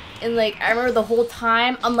off. And like, I remember the whole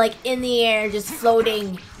time, I'm like in the air, just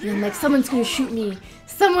floating. And I'm like, someone's gonna shoot me.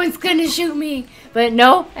 Someone's gonna shoot me. But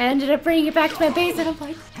no, I ended up bringing it back to my base and I'm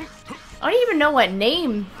like, I don't even know what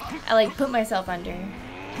name I like put myself under.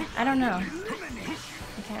 I don't know.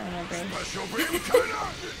 I can't remember.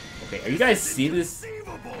 Okay, are you guys see this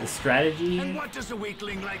strategy? And what does a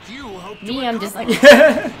weakling like you hope to Me, I'm just like,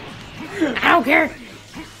 accomplish? I don't care.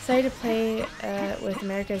 Excited to play with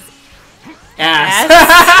America's Ass.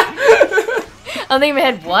 I don't think in my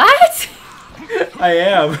head, what? I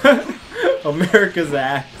am. America's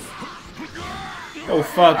ass. Oh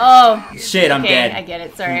fuck. Oh. Shit, I'm Okay, dead. I get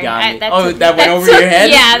it, sorry. You got me. That Oh, that went over your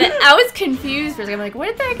head? Yeah, I was confused for a second. I'm like,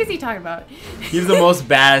 what the heck is he talking about? He's the most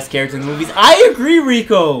badass character in the movies. I agree,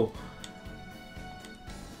 Rico!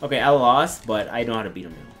 Okay, I lost, but I know how to beat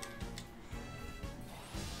him now.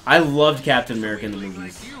 I loved Captain America in the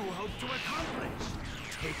movies. You hope to accomplish.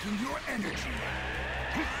 Taking your energy.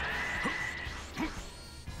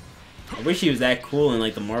 I wish he was that cool in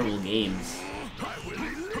like the Marvel games. I will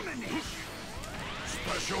eliminate.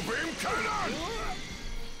 Special beam cannon.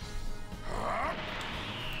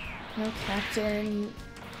 No Captain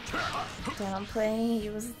downplay. He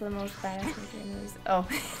was the most badass character in the movies. Oh.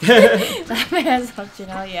 That man's up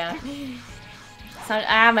Janelle, yeah. So I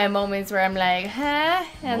have my moments where I'm like, huh?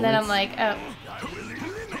 And then I'm like, oh.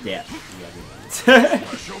 Yeah.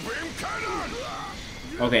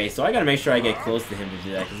 Okay, so I gotta make sure I get close to him to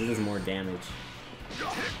do that because it does more damage.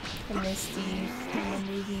 The Misty in the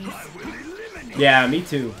movies. Yeah, me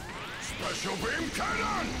too.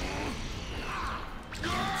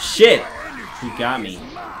 Shit! He got me.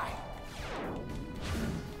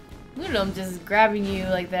 Look at him just grabbing you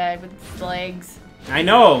like that with his legs. I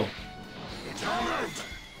know!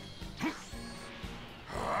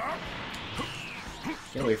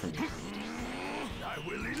 Get away from me. I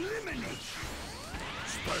will eliminate.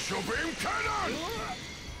 Special beam cannon.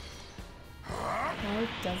 Who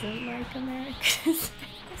doesn't like Americans?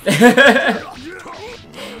 I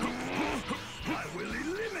will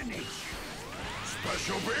eliminate.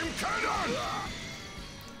 Special beam cannon.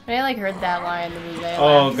 When I like heard that line in the movie, I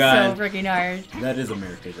Oh, laughed God. so freaking hard. That is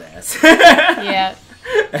America's ass. Yeah.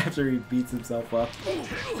 After he beats himself up.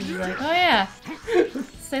 He's like, oh yeah.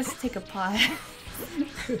 Let's take a pot.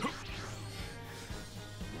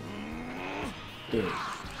 Dude.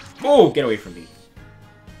 Oh, get away from me.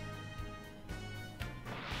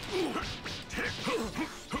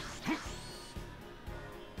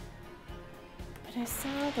 But I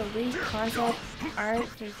saw the leaked concept art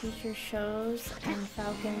for future shows and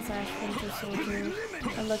Falcon / Winter Soldier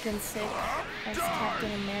are looking sick as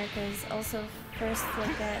Captain America's. Also, first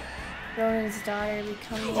look at Rowan's daughter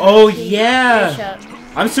becoming Oh, the yeah! bishop.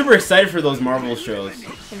 I'm super excited for those Marvel shows.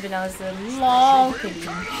 And Vanilla said, lol,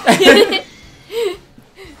 kidding.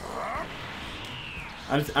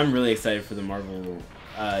 I'm really excited for the Marvel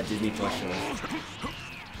Disney Plus shows.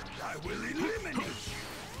 I will eliminate.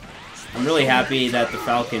 I'm really happy that the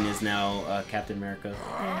Falcon is now Captain America.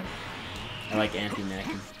 Yeah. I like Anthony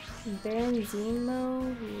Mackie. Baron Zemo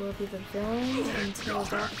will be the villain until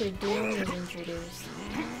Dr. Doom is introduced.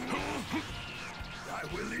 I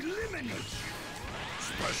will eliminate.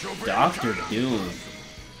 Special beam Dr. cannon. Doom.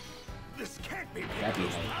 This can't be That'd be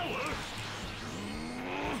People's power.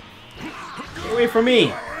 Get away from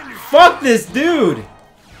me! Fuck this dude!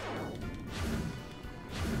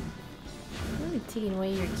 Really taking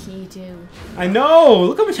away your key too. I know!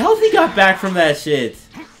 Look how much health he got back from that shit!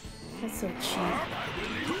 That's so cheap. I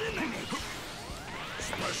will eliminate.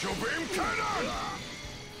 Special beam cannon.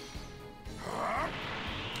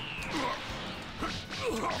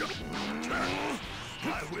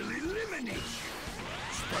 I will eliminate.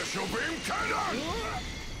 Special beam cannon.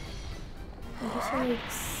 I just like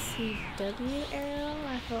CW arrow,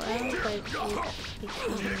 FOL, but it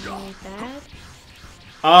became really bad.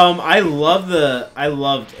 I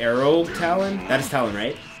loved Arrow Talon. That is Talon,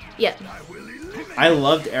 right? Yeah. I will eliminate. I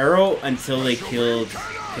loved Arrow until they killed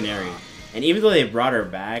Canary. And even though they brought her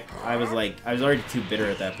back, I was already too bitter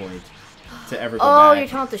at that point to ever go Oh, back. you're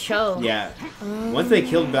talking about the show. Yeah. Once they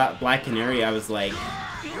killed Black Canary, I was like,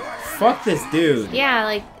 fuck this dude. Yeah,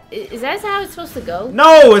 like, is that how it's supposed to go?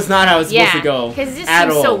 No, it's not how it's supposed to go. Because it just at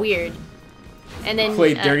seems all. so weird. And then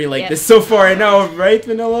Played dirty like this so far, I know, right,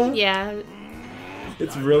 Vanilla? Yeah.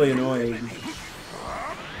 It's really annoying.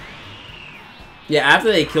 Yeah,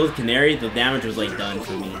 after they killed Canary, the damage was like done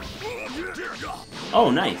for me. Oh,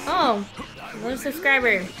 nice. Oh, another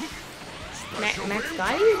subscriber. Max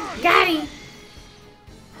Gotti? Gotti!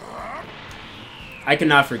 I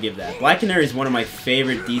cannot forgive that. Black Canary is one of my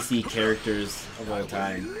favorite DC characters of all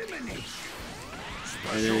time.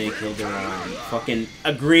 And then they killed her on fucking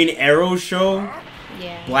a Green Arrow show.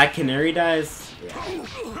 Yeah. Black Canary dies. Yeah.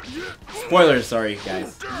 Spoilers, sorry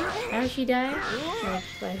guys. How did she die? Like,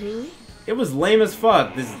 by who? It was lame as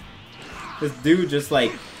fuck. This dude just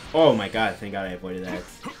like, oh my god, thank god I avoided that.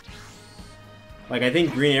 Like, I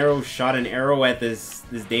think Green Arrow shot an arrow at this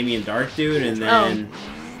Damien Dark dude, and then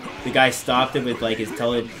the guy stopped it with like his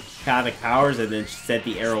telepathic powers, and then sent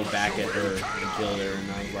the arrow back at her and killed her.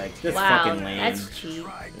 And I was like, that's fucking lame. That's cheap.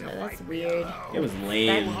 No, that's weird. It was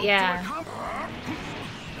lame. Yeah.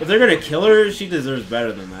 If they're gonna kill her, she deserves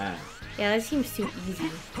better than that. Yeah, that seems too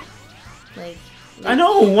easy. Like I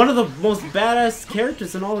know, one of the most badass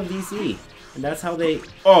characters in all of DC. And that's how they...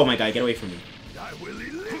 Oh my god, get away from me.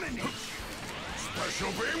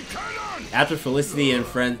 After Felicity and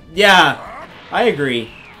Friends... Yeah, I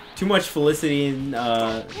agree. Too much Felicity in...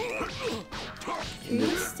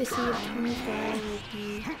 Curious to see if Tony Starr would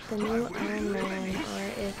be the new Iron Man, or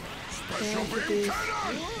if they introduce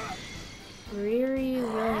Riri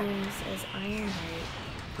Williams as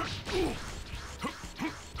Ironheart.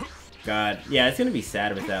 God, yeah, it's gonna be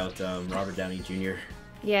sad without Robert Downey Jr.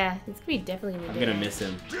 Yeah, it's gonna be definitely gonna be I'm gonna miss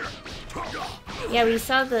him. Yeah, we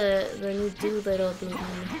saw the new Doolittle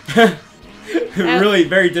movie. Really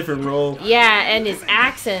very different role. Yeah, and his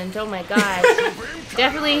accent, oh my god.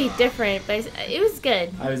 Definitely different, but it was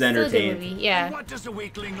good. I was Still a good entertained. movie, yeah. What does a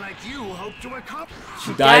weakling like you hope to accomplish?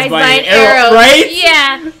 She dies by an arrow, right?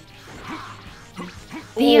 Yeah.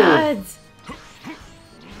 The Ooh. odds.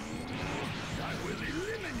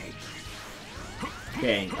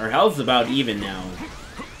 Okay, our health's about even now.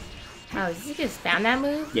 Oh, did you just found that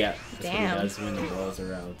move? Yeah, that's Damn. what he does when the balls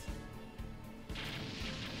are out.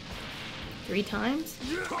 3 times?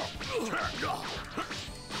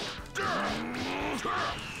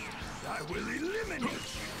 I will eliminate you.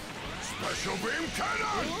 Special beam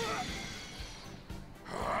cannon.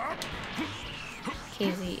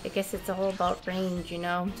 Casey, I guess it's all about range, you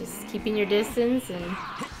know? Just keeping your distance and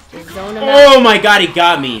just zone them Oh out. my god, he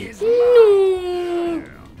got me! No.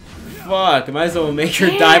 Fuck, I might as well make her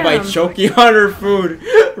die by Damn. choking on her food,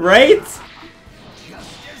 right? Just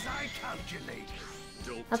as I calculated.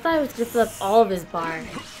 I thought I was gonna fill up all of his bar.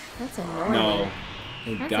 That's annoying. No.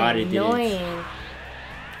 Thank That's god it annoying. didn't.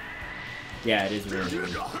 Yeah, it is really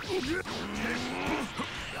annoying.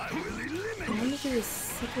 I want to do a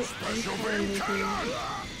Secret Empire movie.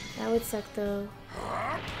 That would suck though.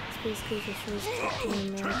 Space Cruiser shows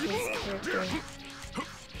Captain America's character.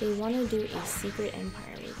 They want to do a Secret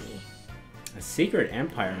Empire movie. A Secret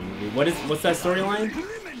Empire movie? What's that storyline?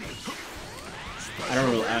 I don't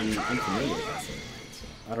really, I'm unfamiliar with that storyline, so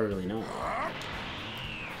I don't really know.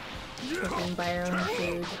 Cooking by her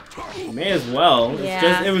own food. May as well.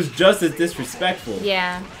 Yeah. It was just as disrespectful.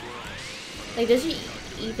 Yeah. Like, does she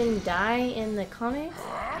even die in the comics?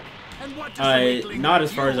 And what does a weakling Not like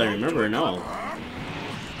as far as you I hope to remember, no. accomplish?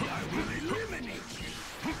 I will eliminate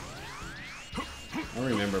you. I don't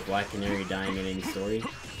remember Black Canary dying in any story.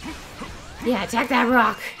 Yeah, attack that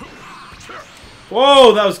rock.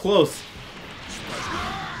 Whoa, that was close.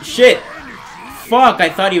 Shit. Fuck, I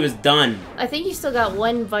thought he was done. I think you still got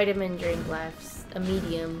 1 vitamin drink left. A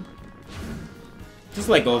medium. Just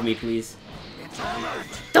let go of me, please.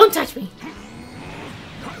 Don't touch me!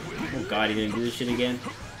 Oh god, he didn't do this shit again.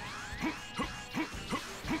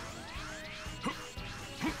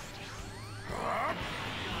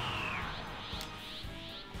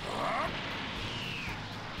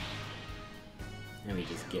 Let me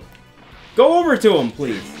just get... Go over to him,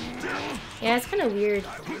 please! Yeah, it's kind of weird.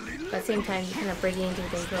 But at the same time, you're kind of breaking into the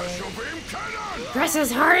controls. Press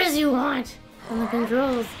as hard as you want on the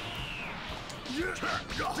controls.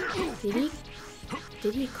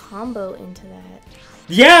 Did he combo into that?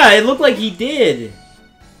 Yeah, it looked like he did!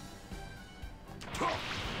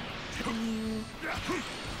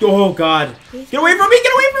 Oh god. Get away from me!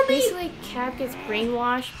 Get away from me! Basically, Cap gets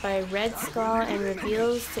brainwashed by Red Skull and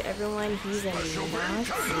reveals to everyone he's a Nazi.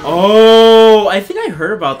 Oh, I think I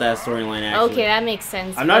heard about that storyline actually. Okay, that makes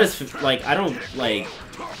sense. I'm not as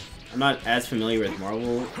I'm not as familiar with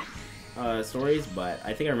Marvel stories, but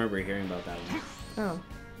I think I remember hearing about that one. Oh.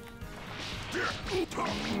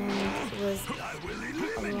 And it was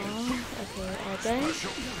along. Okay, all done.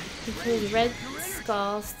 Because Red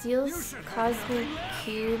Skull steals Cosmic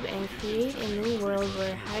Cube and create a new world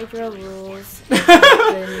where Hydra rules,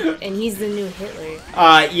 and he's the new Hitler.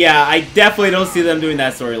 Yeah, I definitely don't see them doing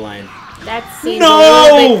that storyline. That seems a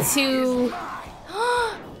little bit too.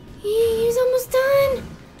 He's almost done.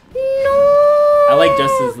 No. I like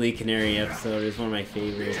Justice League Canary episode. It's one of my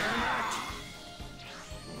favorites.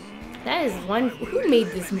 That is one. Who made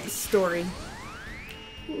this story?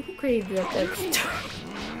 Who created that story?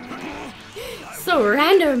 So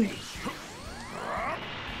random.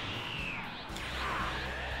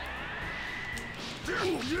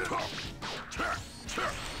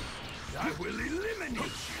 I will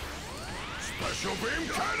eliminate. Special beam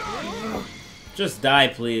cannon. Just die,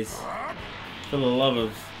 please. For the love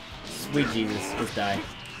of sweet Jesus, just die.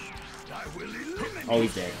 Oh,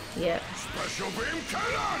 he's dead. Yeah. Special beam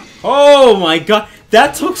cannon. Oh my god,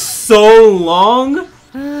 that took so long.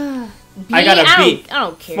 I got a beat. I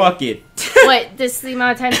don't care. Fuck it. What? This is the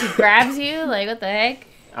amount of times he grabs you? Like, what the heck?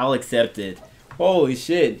 I'll accept it. Holy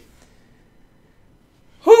shit.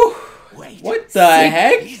 Whew. Wait. What the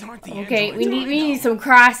heck? These aren't the Okay, androids we I need know. some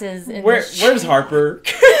crosses. In Where's Harper?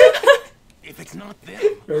 If it's not them,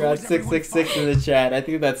 We got who's everyone 666 in the chat. I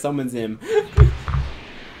think that summons him.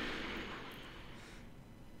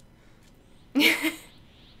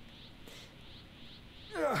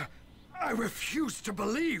 I refuse to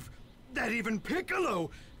believe that even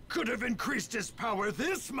Piccolo could have increased his power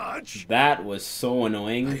this much. That was so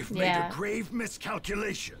annoying. I've made Yeah. a grave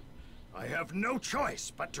miscalculation. I have no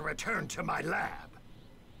choice but to return to my lab.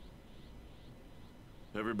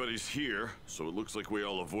 Everybody's here, so it looks like we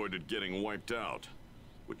all avoided getting wiped out.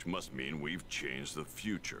 Which must mean we've changed the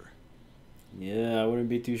future. Yeah, I wouldn't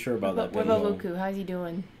be too sure about that. What about Goku? How's he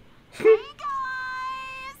doing?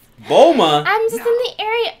 Bulma? I'm just in the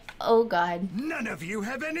area. Oh god. None of you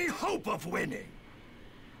have any hope of winning.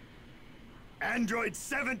 Android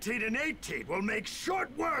 17 and 18 will make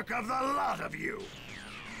short work of the lot of you.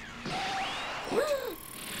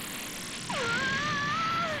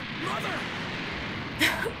 Mother!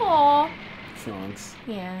 Aw. Trunks.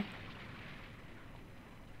 Yeah.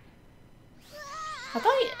 I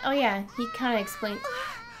thought he, oh yeah, he kind of explained.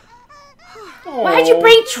 Why'd you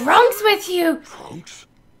bring Trunks with you? Trunks?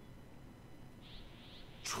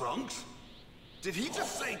 Trunks? Did he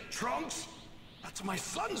just say Trunks? That's my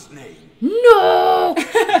son's name. No!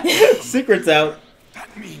 Secret's out.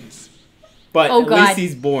 That means... But Oh, at God. least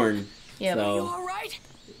he's born. Yep. So. All right.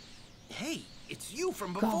 Hey, it's you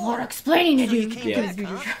from Got a before. lot of explaining to So you do. came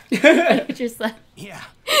back, huh? Just like, Yeah.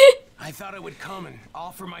 I thought I would come and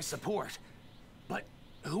offer my support. But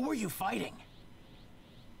who were you fighting?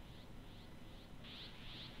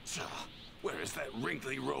 Where is that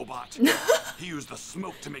wrinkly robot? He used the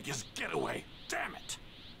smoke to make his getaway. Damn it.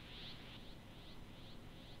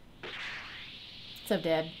 what's up,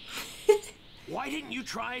 Dad? Why didn't you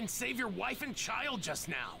try and save your wife and child just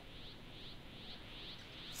now?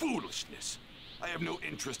 Foolishness. I have no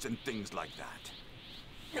interest in things like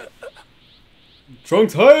that.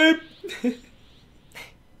 Trunks hype!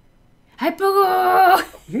 Hypo!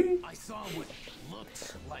 I saw what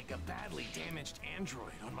looked like a badly damaged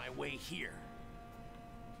android on my way here.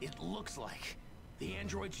 It looks like the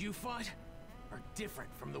androids you fought are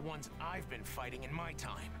different from the ones I've been fighting in my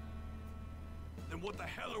time. Then what the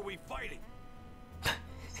hell are we fighting?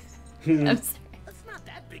 I'm sorry. That's not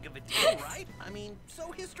that big of a deal, right? I mean,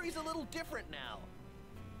 so history's a little different now.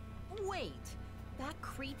 Wait, that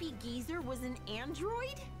creepy geezer was an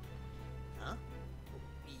android? Huh?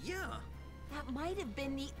 Yeah. That might have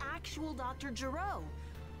been the actual Dr. Gero.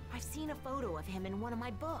 I've seen a photo of him in one of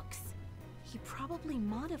my books. He probably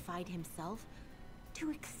modified himself to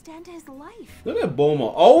extend his life. Look at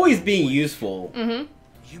Bulma, always being useful. Mm-hmm.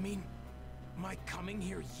 You mean my coming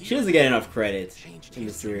here She doesn't get enough credit changed in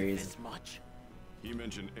the history series. this much? He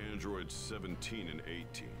mentioned androids 17 and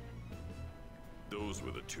 18. Those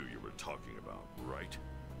were the two you were talking about, right?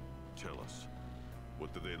 Tell us,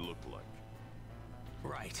 what do they look like?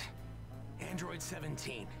 Right. Android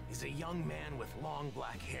 17 is a young man with long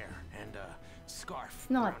black hair and a scarf It's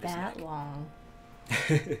not around his that neck. long.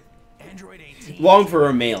 Android 18 Long is for a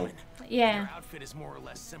young male. woman. Yeah. Their outfit is more or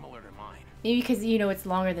less similar to mine. Maybe because, you know, it's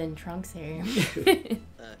longer than Trunks' hair.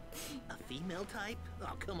 A female type?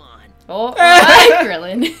 Oh, come on. Oh, hi,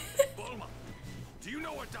 Krillin. Bulma, do you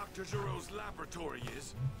know where Dr. Giroux's laboratory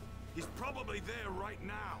is? He's probably there right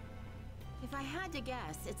now. If I had to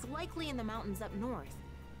guess, it's likely in the mountains up north.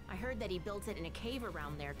 I heard that he built it in a cave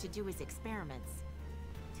around there to do his experiments.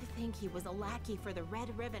 To think he was a lackey for the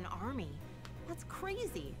Red Ribbon Army. That's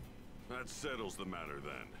crazy. That settles the matter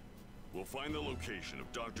then. We'll find the location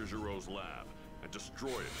of Dr. Giroux's lab and destroy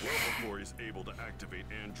it well before he's able to activate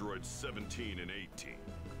androids 17 and 18.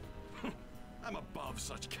 I'm above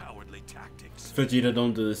such cowardly tactics. Vegeta,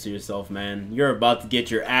 don't do this to yourself, man. You're about to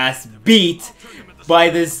get your ass beat by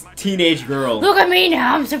this teenage girl. Look at me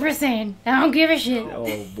now, I'm Super Saiyan. I don't give a shit.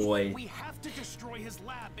 Oh boy. We have to destroy his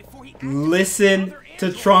lab before he Listen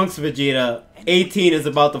to Trunks, Vegeta. 18 is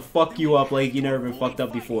about to fuck you up like you never been fucked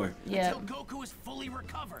up before. Yeah. until Goku is fully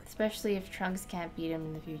recovered. Especially if Trunks can't beat him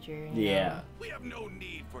in the future. You know? Yeah. We have no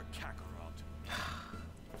need for Kakarot.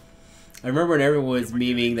 I remember when everyone was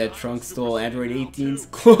memeing that Trunks stole Android 18's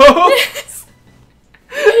clothes.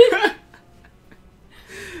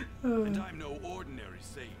 And I'm no ordinary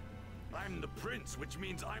Saiyan. I'm the prince, which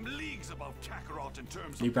means I'm leagues above Kakarot in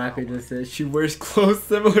terms of Ibaka power. just says she wears clothes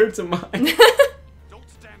similar to mine. Don't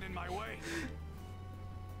stand in my way.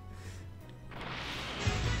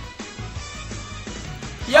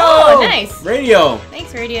 Yo! Oh, nice. Radio!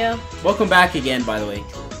 Thanks, Radio. Welcome back again, by the way.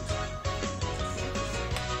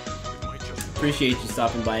 We might just Appreciate you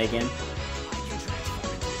stopping by again.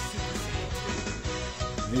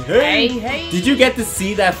 Hey, hey. Did you get to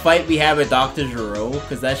see that fight we had with Dr. Gero?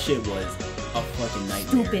 Because that shit was a fucking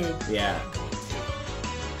nightmare. Stupid. Yeah. It's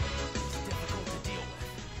difficult to deal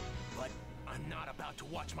with, but I'm not about to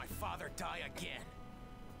watch my father die again.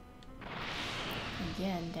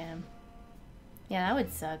 Again, damn. Yeah, that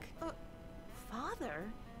would suck. Father?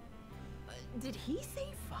 Did he say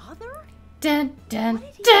father? Dun, dun,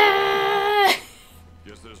 What did he- dun!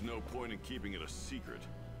 Guess there's no point in keeping it a secret.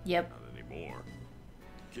 Yep. Not anymore.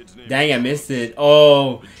 Kid's name Dang, I is missed it.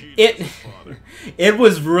 Oh, Vegeta's it father. it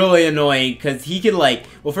was really annoying because he could like,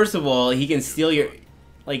 well, first of all, he can steal your,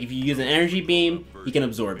 like if you use an energy beam, he can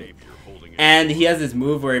absorb it. And he has this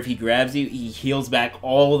move where if he grabs you, he heals back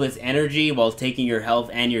all this energy while taking your health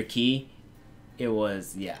and your ki. It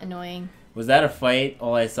was, yeah. Annoying. Was that a fight?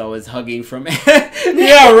 All I saw was hugging from...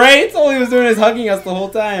 Yeah, right? That's all he was doing is hugging us the whole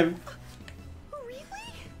time. Really?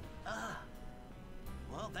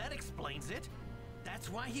 Well, that explains it. That's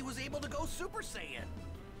why he was able to go Super Saiyan.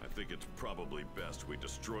 I think it's probably best we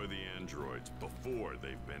destroy the androids before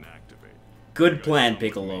they've been activated. Good You guys plan, come with me.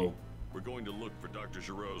 Piccolo. We're going to look for Dr.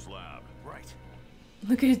 Giroux's lab. Right.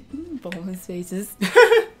 Look at Bulma's faces.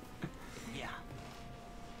 Yeah.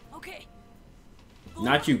 Okay.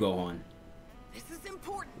 Not you, Gohan. This is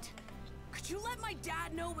important. Could you let my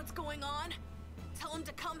dad know what's going on? Tell him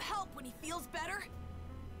to come help when he feels better?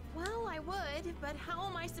 Well, I would, but how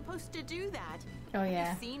am I supposed to do that? Oh, yeah.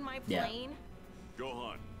 Have you seen my Yeah. plane?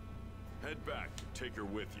 Gohan, head back and take her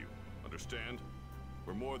with you. Understand?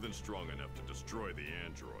 We're more than strong enough to destroy the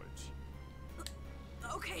androids.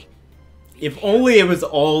 Okay. If only it was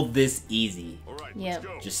all this easy. All right, Yep. let's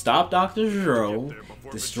go. Just stop Dr. Gero,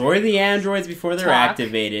 destroy the androids before they're Talk.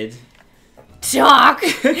 activated. Talk!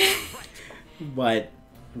 But,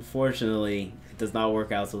 unfortunately, it does not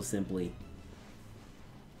work out so simply.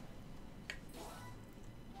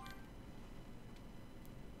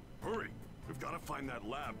 Hurry! We've got to find that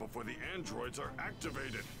lab before the androids are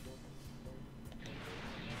activated.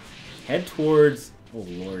 Head towards, oh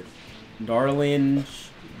lord, Darlinge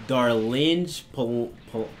Paulinia.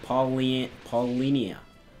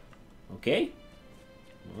 Okay,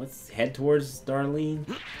 well, let's head towards Darlene.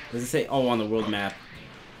 What does it say? Oh, on the world map.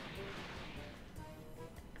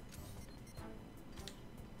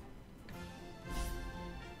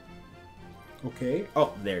 Okay.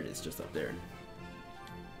 Oh, there it is, just up there.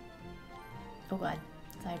 Oh god.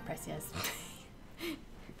 I press yes.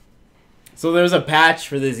 So there's a patch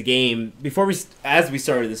for this game. Before as we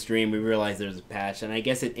started the stream, we realized there's a patch, and I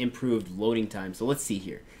guess it improved loading time. So let's see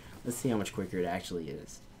here. Let's see how much quicker it actually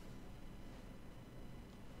is.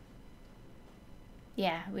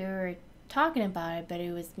 Yeah, we were talking about it, but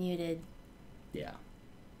it was muted. Yeah.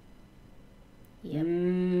 Yep.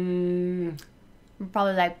 Mm, We're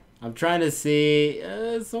probably like, I'm trying to see.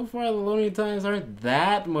 So far, the loading times aren't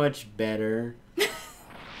that much better.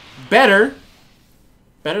 Better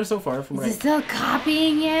so far from is what it still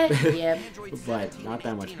copying yet? Yep. But not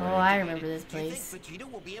that much Oh, better. I remember this Do you think place.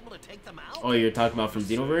 Vegeta will be able to take them out? Oh, you're talking about from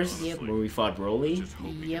Xenoverse? Yep. Where we fought Broly? Just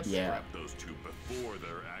hoping Yep. to Yeah. scrap those two before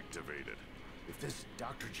they're activated. If this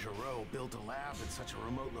Dr. Gero built a lab in such a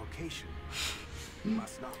remote location, he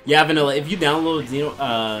must not. Yeah, Vanilla, if you download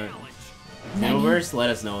Xenoverse, let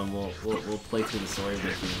us know and we'll play through the story with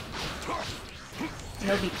you.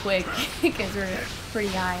 It'll be quick because we're pretty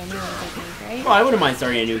high anyways, I think, right? Well, I wouldn't mind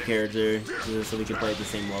starting a new character so we can play at the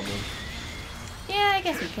same level. Yeah, I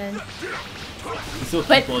guess we could. You still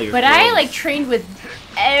keep all your But I friends. like trained with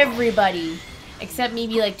everybody except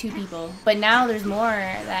maybe like 2 people. But now there's more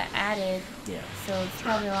that added. Yeah. So it's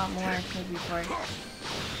probably a lot more than before.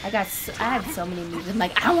 I had so many moves. I'm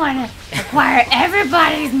like, I want to acquire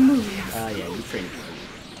everybody's moves. Yeah, you trained.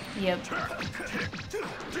 Yep.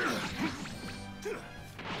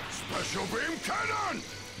 Special beam cannon!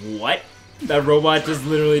 What? That robot just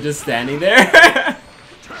literally just standing there?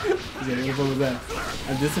 What was that?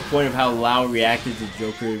 I'm disappointed of how Lau reacted to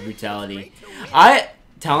Joker's brutality.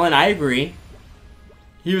 Talon, I agree.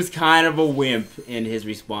 He was kind of a wimp in his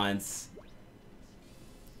response.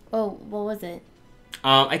 Oh, what was it?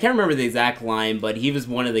 I can't remember the exact line, but he was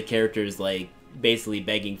one of the characters, like, basically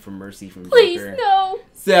begging for mercy from Please, Joker. no.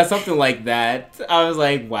 So, yeah, something like that. I was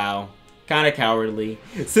like, wow. Kind of cowardly.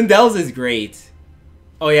 Sindel's is great.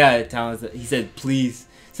 Oh, yeah, Talon's, he said, please.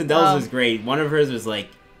 Sindel's was great. One of hers was, like,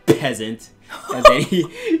 peasant. And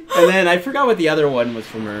then I forgot what the other one was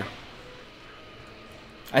from her.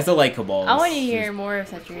 I still like Cabal. I want to hear more of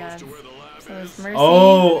Cetrion. So it's Mercy.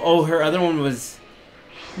 Oh, her other one was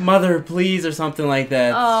Mother, please, or something like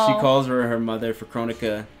that. Oh. She calls her mother for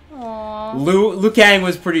Chronica. Aww. Liu Kang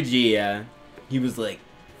was pretty G, yeah. He was like,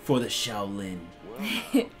 for the Shaolin.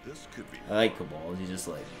 This could be. I like Cabal. He's just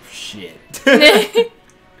like, shit. It's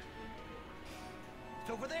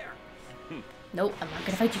over there. Nope, I'm not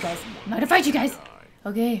gonna fight you guys. I'm not gonna fight you guys.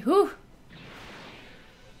 Okay, whew.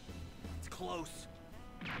 It's close.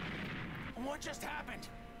 What just happened?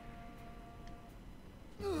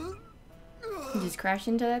 You just crashed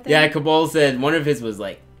into that thing? Yeah, Cabal said one of his was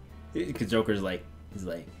like, because Joker's like, he's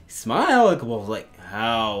like, smile. And Cabal's like,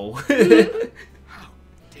 how? How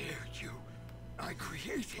dare you? I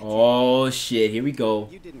created Oh shit, here we go.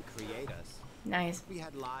 You didn't create us. Nice. We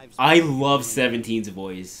had lives. I love 17's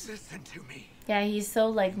voice. Listen to me. Yeah, he's so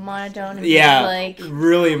like monotone and Yeah, like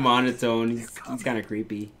really monotone. He's kind of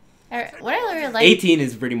creepy. what I really liked 18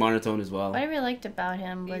 is pretty monotone as well. what I really liked about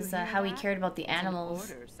him was how he cared about the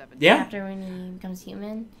animals Yeah, after when he becomes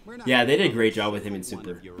human. We're not yeah, they did a gonna great follow job with him in one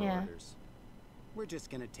Super. of your Yeah. orders. We're just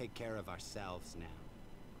gonna take care of ourselves now.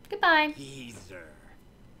 Goodbye. Geezer.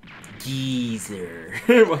 Geezer.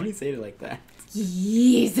 Why do you say it like that?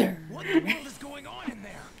 Geezer. What in the world is going on in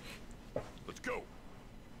there? Let's go.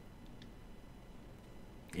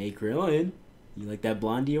 Hey, Krillin, you like that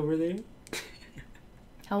blondie over there?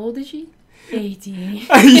 How old is she? 18.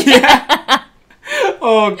 Yeah.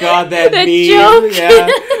 Oh god, that The meme. joke. Yeah.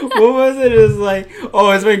 What was it? It was like, oh,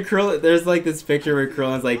 it's when Krillin. There's like this picture where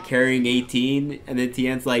Krillin's like carrying 18, and then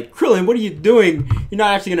Tien's like, Krillin, what are you doing? You're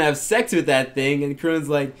not actually gonna have sex with that thing. And Krillin's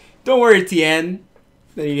like, don't worry, Tien.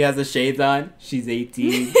 Then he has the shades on. She's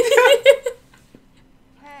 18.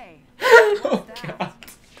 Hey. Oh god.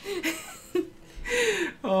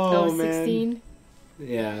 Oh, Oh, man. 16.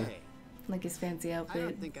 Yeah. Hey, Like his fancy I outfit.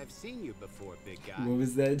 don't think I've seen you before, big guy. What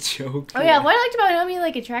was that joke? Oh yeah, what I liked about him, he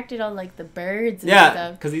like attracted all like the birds and Yeah,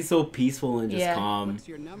 stuff. because he's so peaceful and just Yeah. calm. What's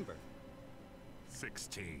your number?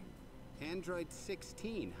 16. Android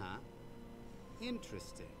 16, huh?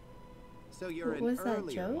 Interesting. So you're What an was that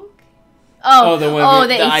earlier one. joke? Oh, the one. oh, with-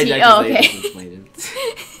 the I 18. just- Oh, I just okay. explained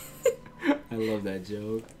it. I love that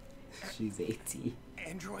joke. She's 18.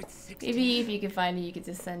 Android 16. Maybe if you can find it, you could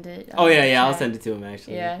just send it. Oh yeah, I'll send it to him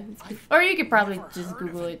actually. Yeah, or you could probably Never just heard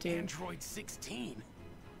Google of it too. Android 16.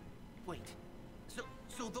 Wait.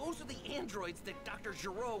 So those are the androids that Dr.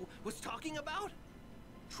 Giraud was talking about?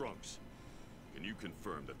 Trunks, can you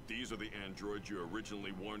confirm that these are the androids you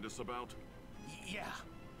originally warned us about? Yeah.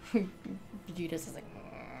 Vegeta's is like,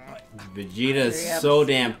 Vegeta's Yep. so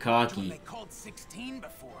damn What cocky. they called 16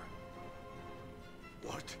 before.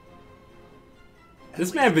 What?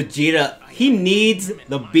 This man Vegeta, he needs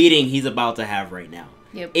the beating he's about to have right now.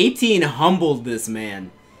 yep. 18 humbled this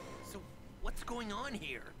man. So what's going on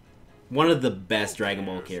here? One of the best Dragon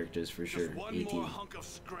Ball characters for sure. Just one 18. more hunk of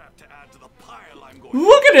scrap to add to the pile I'm going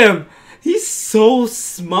Look at him! He's so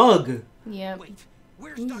smug. Yep. Wait,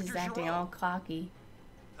 where's He's Dr. just acting Giraud? all cocky.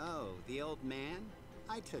 Oh, the old man?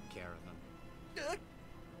 I took care of him.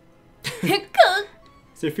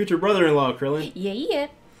 It's your future brother-in-law, Krillin. Yeah.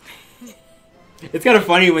 It's kind of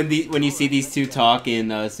funny when you see these two talk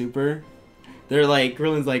in Super. They're like,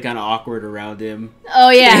 Krillin's like kind of awkward around him. Oh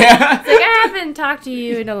yeah. Yeah. It's like I haven't talked to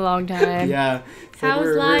you in a long time. Yeah. It's like How's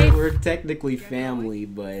we're life? we're technically family,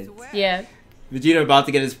 but Yeah. Vegeta about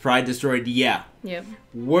to get his pride destroyed. Yeah. Yep.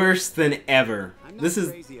 Worse than ever. I'm not This is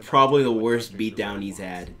crazy about probably the what worst Dr. beatdown Giraud he's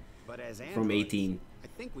had. wants, But as androids, from 18. I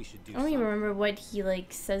think we should do I don't even something. remember what he like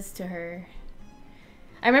says to her.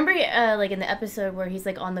 I remember like in the episode where he's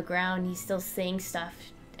like on the ground, he's still saying stuff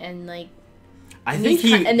and like. I and think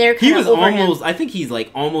he's he and they're he kinda was over him. almost. I think he's like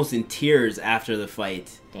almost in tears after the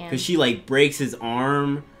fight Damn. because she like breaks his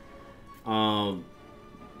arm, and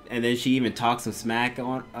then she even talks some smack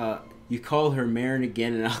on. You call her Marin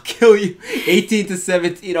again, and I'll kill you. 18 to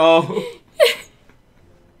 17. Oh.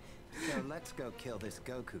 So let's go kill this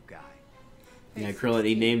Goku guy. Yeah, Krillin.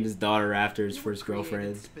 He named his daughter after his You were first created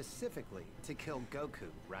girlfriend. specifically to kill Goku,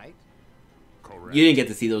 right? Correct. You didn't get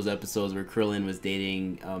to see those episodes where Krillin was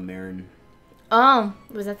dating Marin. Oh,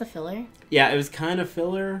 was that the filler? Yeah, it was kind of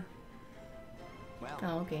filler, Well,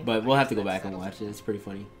 Oh, okay. but we'll have to go back and watch it. It's pretty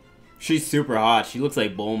funny. She's super hot. She looks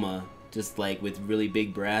like Bulma, just like with really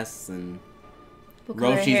big breasts, and What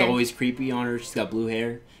color Roshi's hair? always creepy on her. She's got blue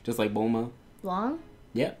hair, just like Bulma. Long.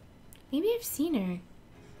 Yep. Maybe I've seen her.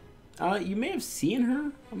 You may have seen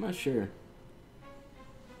her. I'm not sure.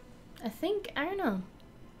 I think I don't know.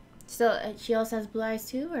 So she also has blue eyes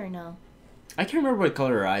too, or no? I can't remember what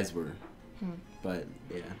color her eyes were, but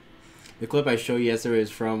yeah. The clip I showed you yesterday was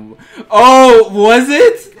from. Oh, was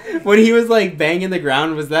it when he was like banging the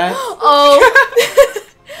ground? Was that? Oh.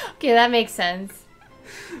 Okay, that makes sense.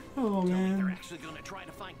 Oh They're man. actually gonna try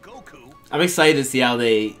to find Goku. I'm excited to see how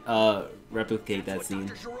they replicate that That's scene. what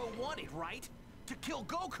Dr. Gero wanted, right? To kill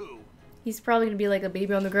Goku. He's probably gonna be like a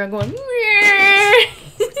baby on the ground going. Couldn't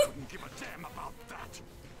give a damn about that.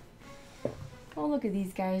 Oh, look at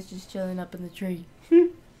these guys just chilling up in the tree. How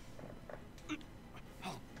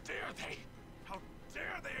dare they? How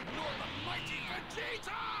dare they ignore the mighty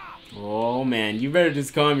Vegeta? Oh man, you better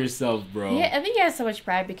just calm yourself, bro. Yeah, I think he has so much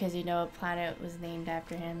pride because a planet was named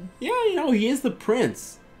after him. Yeah, he is the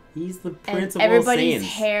prince. He's the prince And of all everybody's Saiyans.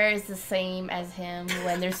 hair is the same as him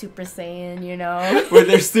when they're Super Saiyan, you know? Where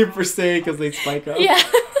they're Super Saiyan because they spike up. Yeah.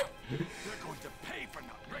 They're going to pay for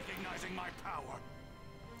not recognizing my power.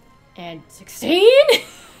 And 16?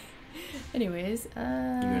 Anyways,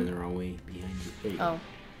 You're going the wrong way. Behind you. There you go. Oh.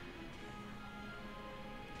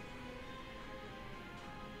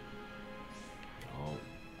 Oh,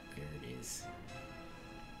 there it is.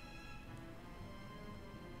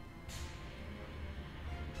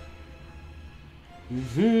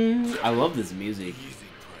 I love this music. Easy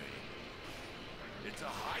prey. It's a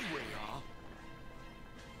highway, huh?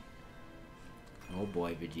 Oh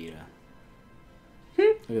boy, Vegeta.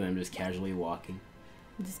 Look at them just casually walking.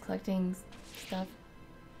 Just collecting stuff.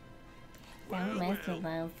 Don't mess with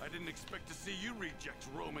us. I didn't expect to see you rejects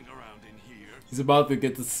roaming around in here. He's about to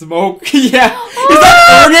get the smoke. Yeah. Is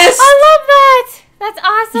that Ernest? I love that! That's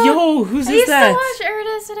awesome! Yo, who's I used that? to watch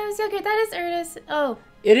Ernest when I was younger. That is Ernest. Oh.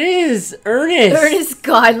 It is Ernest. Ernest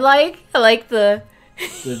Godlike. I like the...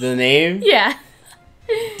 The name? Yeah.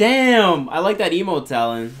 Damn, I like that emo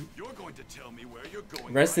talent. You're going to tell me where you're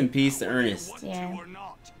going. Rest in right peace to now, whether you Ernest. want Yeah. to or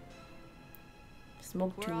not.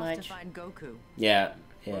 Smoke too We're off much. to find Goku. Yeah,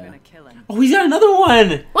 We're yeah. gonna kill him. Oh, he's got another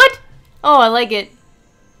one. What? Oh, I like it.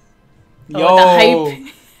 Yo, Oh,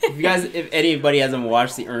 the hype. if anybody hasn't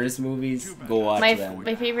watched the Ernest movies, go watch them.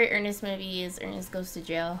 My favorite Ernest movie is Ernest Goes to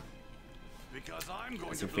Jail. Because I'm going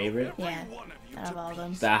That's to your blow favorite? every Yeah, one of you out of to all of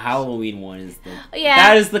them. The Halloween one is the. Yeah,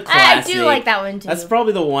 That is the classic. I do like that one too. That's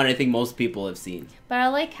probably the one I think most people have seen. But I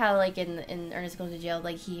like how, like, in Ernest Goes to Jail,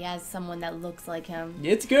 like, he has someone that looks like him.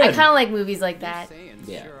 It's good. I kind of like movies like that. You Saiyans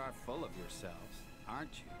Yeah. sure are full of yourselves,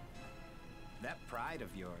 aren't you? That pride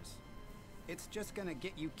of yours, it's just gonna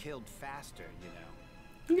get you killed faster, you know.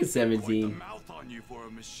 I think it's Quite the 17. mouth on you for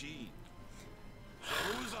a machine.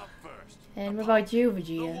 So who's up first? And what about you, The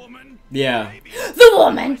Vegeta? woman? Yeah. Maybe The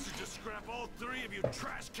woman! I should just scrap all three of you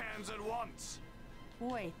trash cans at once.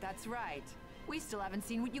 Wait, that's right. We still haven't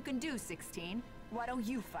seen what you can do, 16. Why don't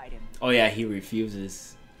you fight him? Oh yeah, he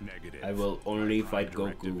refuses. Negative. I will only My fight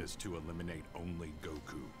directive Goku. is to eliminate only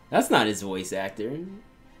Goku. That's not his voice actor.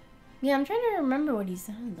 Yeah, I'm trying to remember what he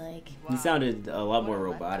sounded like. He sounded a lot more What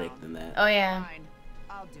a robotic letdown. than that. Oh, yeah. Fine.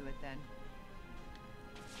 I'll do it then.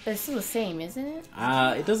 But it's still the same, isn't it?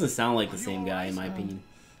 It doesn't sound like the same guy in my opinion.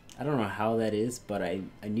 I don't know how that is, but I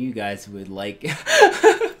knew you guys would like.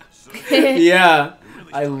 Yeah,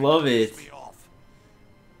 I love it. Me off.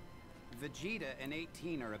 Vegeta and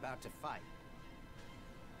 18 are about to fight.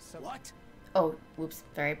 So What? Oh, whoops,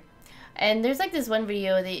 sorry. And there's like this one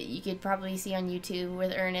video that you could probably see on YouTube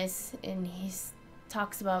with Ernest, and he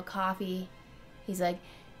talks about coffee. He's like,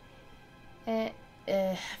 I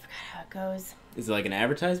forgot how it goes. Is it like an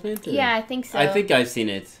advertisement? or- Yeah, I think so. I think I've seen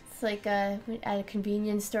it. It's like at a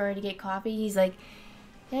convenience store to get coffee. He's like,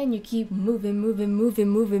 and you keep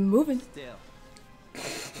moving.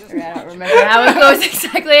 still, I don't remember how it goes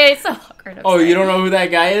exactly. It's so awkward. Oh, you don't know who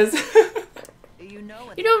that guy is?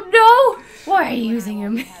 You don't know? Why are you using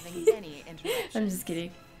him? I'm just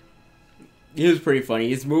kidding. He was pretty funny.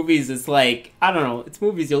 His movies, it's like, I don't know. It's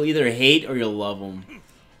movies you'll either hate or you'll love him.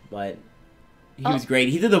 But he was great.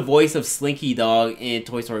 He did the voice of Slinky Dog in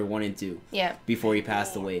Toy Story 1 and 2. Yeah. Before he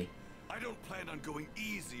passed away. I don't plan on going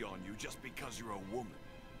easy on you just because you're a woman.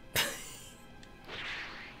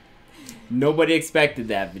 Nobody expected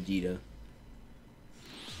that, Vegeta.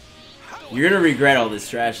 You're gonna regret all this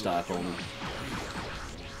trash talk, homie.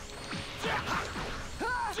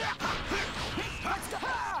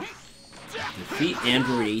 Defeat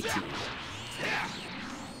Android 18.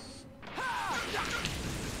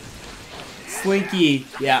 Slinky,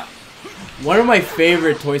 yeah. One of my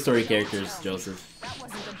favorite Toy Story characters, Joseph.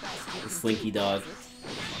 The Slinky Dog.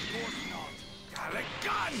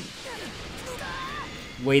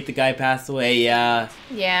 Wait, the guy passed away, yeah.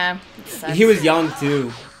 Yeah. He was young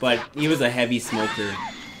too, but he was a heavy smoker.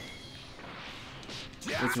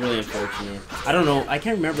 It's really unfortunate. I don't know, I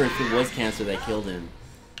can't remember if it was cancer that killed him.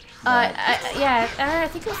 Yeah, I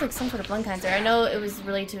think it was like some sort of lung cancer. I know it was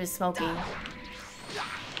related to his smoking.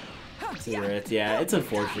 Cigarettes, yeah, it's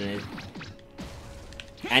unfortunate.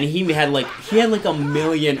 And he had like a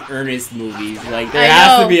million Ernest movies. Like there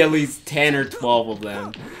has to be at least 10 or 12 of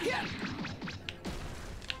them.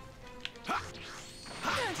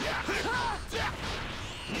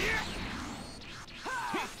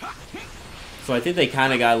 So I think they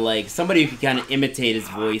kind of got like somebody who could kind of imitate his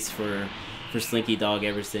voice for Slinky Dog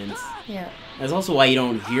ever since. Yeah. That's also why you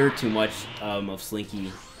don't hear too much of Slinky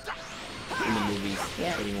in the movies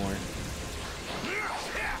anymore.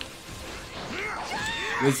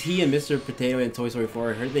 Was he and Mr. Potato in Toy Story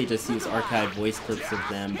 4? I heard they just used archived voice clips of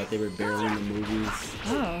them, but they were barely in the movies.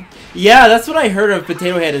 Oh. Yeah, that's what I heard of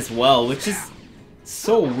Potato Head as well, which is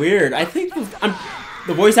so weird. I think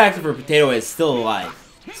the voice actor for Potato Head is still alive,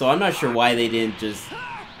 so I'm not sure why they didn't just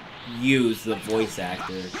use the voice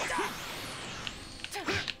actor.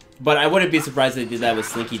 But I wouldn't be surprised if they did that with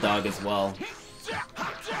Slinky Dog as well.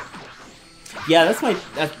 Yeah, that's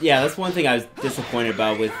one thing I was disappointed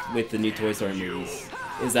about with the new Toy Story movies.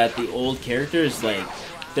 Is that the old characters, like,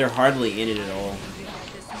 they're hardly in it at all.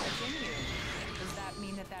 Does that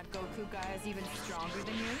mean that Goku guy is even stronger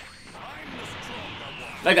than you?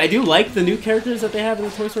 Like, I do like the new characters that they have in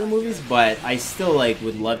the Toy Story movies, but I still, like,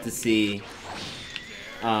 would love to see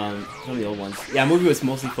some of the old ones. Yeah, movie was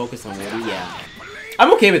mostly focused on Woody, yeah.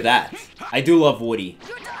 I'm okay with that. I do love Woody.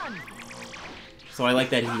 So I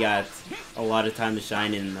like that he got a lot of time to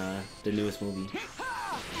shine in the newest movie.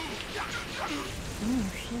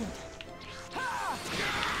 Oh,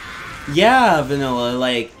 shit. Yeah, Vanilla,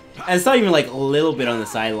 like, and it's not even like a little bit on the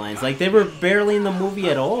sidelines. Like, they were barely in the movie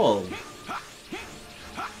at all.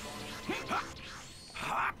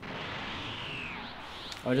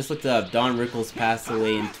 Oh, I just looked it up. Don Rickles passed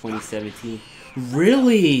away in 2017.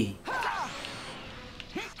 Really?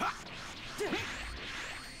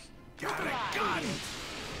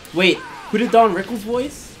 Wait, who did Don Rickles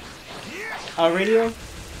voice? Radio?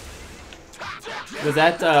 Was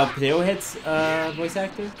that Potato Head's voice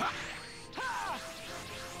actor?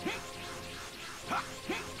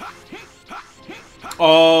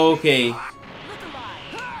 Oh, okay.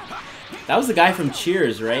 That was the guy from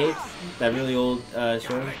Cheers, right? That really old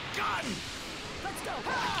show.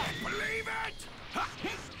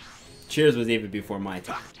 Cheers was even before my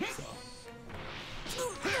time. So.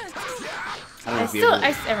 I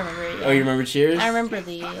remember it. Yeah. Oh, you remember Cheers? I remember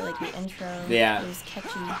the intro. Yeah. It was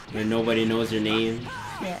catchy. Where nobody knows your name.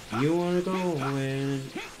 Yeah. You wanna go when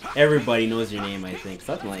everybody knows your name, I think.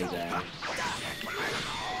 Something like that.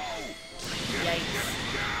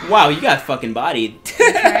 Yikes. Wow, you got fucking bodied.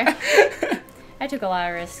 I took a lot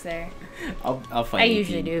of risks there. I'll fight. I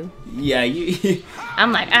usually do. Yeah, you.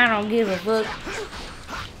 I'm like, I don't give a fuck.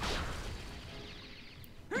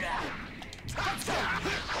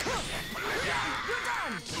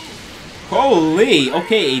 Holy!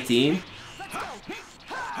 Okay, 18.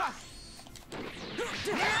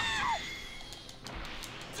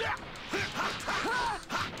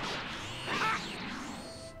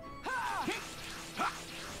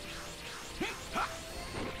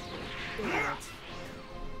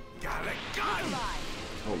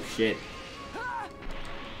 Oh shit.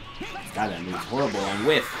 God, that move's horrible on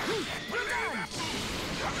whiff.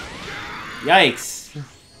 Yikes.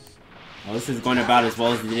 Well, this is going about as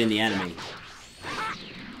well as it did in the anime.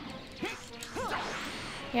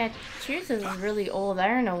 Yeah, Cheers is really old. I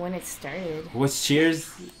don't know when it started. What's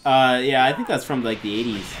Cheers? Yeah, I think that's from like the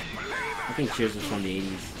 80s. I think Cheers was from the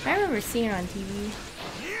 80s. I remember seeing it on TV.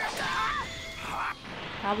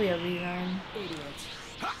 Probably a rerun.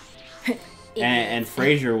 And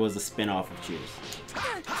Frasier was a spin-off of Cheers.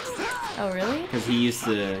 Oh, really? Because he used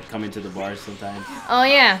to come into the bars sometimes. Oh,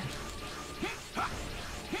 yeah.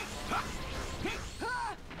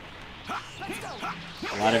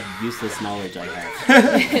 A lot of useless knowledge I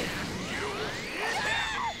have.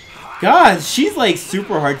 God, she's like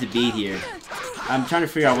super hard to beat here. I'm trying to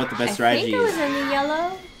figure out what the best strategy I think it is. was in the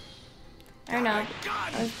yellow. I don't know.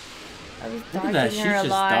 I was Look at that, dodging she's her a just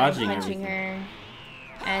lot, dodging punching everything. her.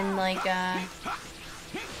 And like,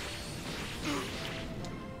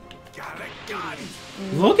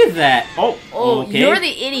 Look at that! Oh, oh, okay. you're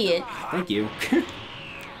the idiot. Thank you.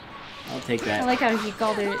 I'll take I that. like how she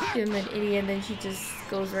called him an idiot, and then she just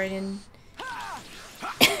goes right in.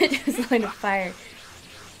 Just line of fire.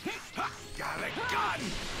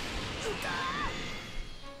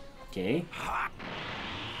 Okay.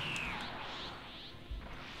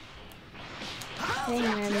 Dang,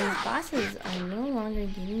 man, these bosses are no longer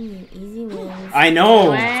giving you easy wins. I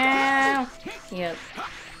know! Wow! Yep.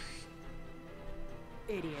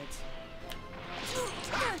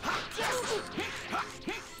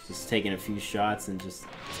 Just taking a few shots and just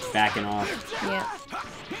backing off. Yep.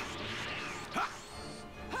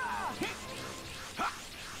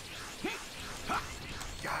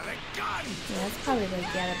 Yeah, that's probably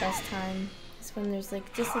like, yeah, the best time. Is when there's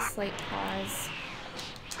like just a slight pause.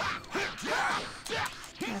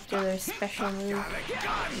 After their special move.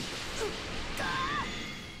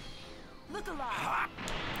 Look alive.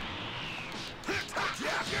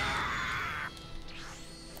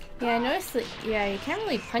 Yeah, I noticed that, yeah, you can't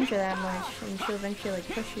really punch her that much, and she'll eventually like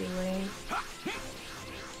push you away.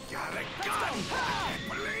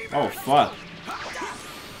 Oh, fuck.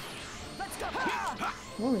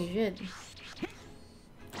 Holy shit.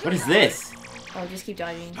 What is this? Oh, just keep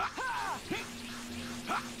dodging.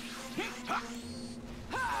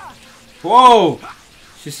 Whoa!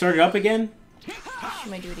 She started up again? She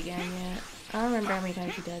might do it again, yeah. I don't remember how many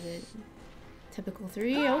times she does it. Typical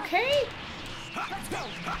 3, okay.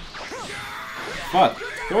 Fuck.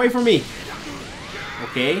 Get away from me.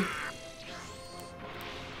 Okay.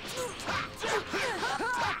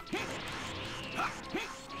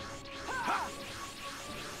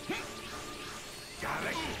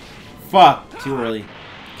 Fuck. Too early.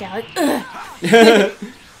 Yeah, like,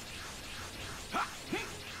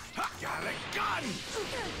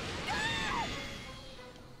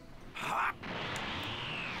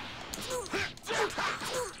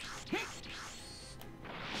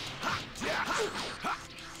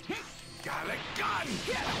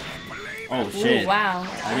 Oh shit. Ooh, wow.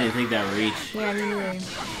 I didn't think that would reach. Yeah, me neither.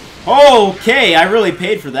 Okay, I really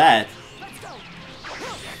paid for that.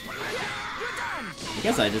 I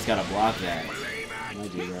guess I just gotta block that. I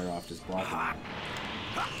might be better off just blocking that.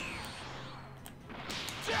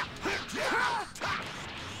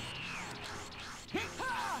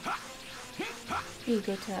 You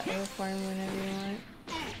go to that other farm whenever you want.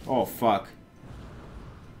 Oh fuck.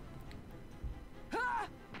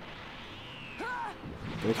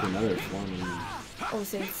 Go to another form. Oh,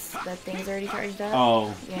 since that thing's already charged up?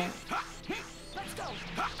 Oh. Yeah.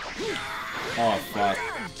 Oh fuck.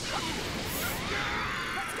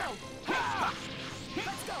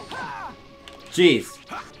 Jeez.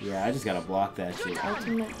 Yeah, I just gotta block that shit.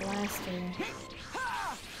 Ultimate Blaster.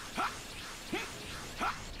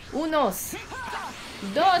 Unos.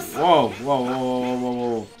 Dos. Whoa, whoa, whoa, whoa, whoa,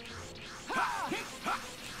 whoa.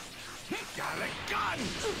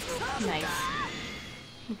 Nice.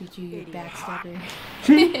 Look at you, you backstabber.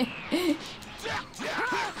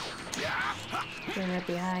 Going right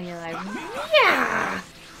behind, you're like, yeah!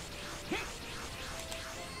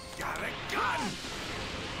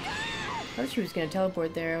 I thought she was gonna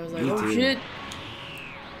teleport there. I was like, Me oh too. shit.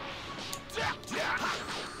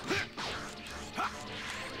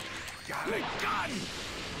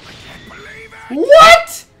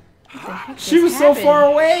 What? What the heck She just was so happened? far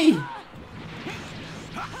away.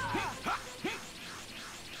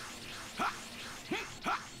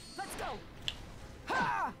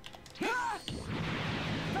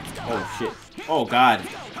 Oh shit. Oh god.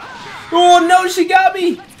 Oh no, she got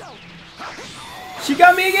me. She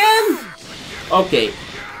got me again. Okay.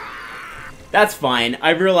 That's fine.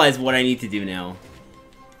 I realize what I need to do now.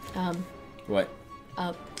 What?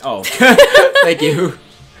 Up. Oh. Thank you.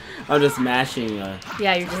 I'm just mashing.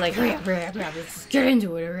 Yeah, you're just like, hurry up, hurry up, hurry up. Let's get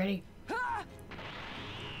into it already.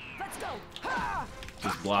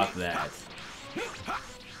 Just block that.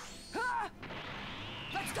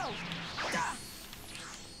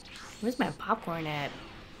 Where's my popcorn at?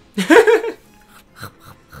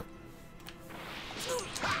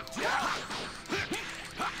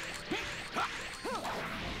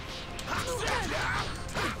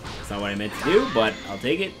 That's not what I meant to do, but I'll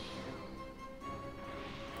take it.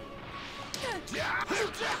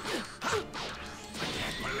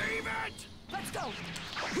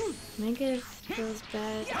 Negative feels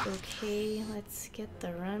bad. Okay, let's get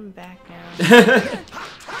the run back now.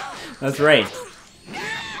 That's right.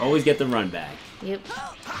 Always get the run back. Yep.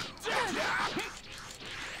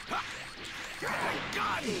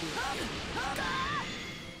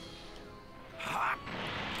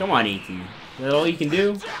 Come on, E.T. Is that all you can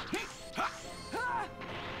do?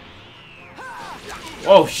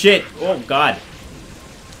 Oh shit! Oh god.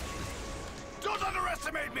 Don't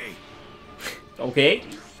underestimate me. Okay.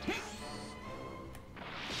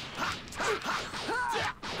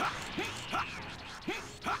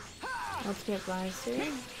 Ultimate blaster.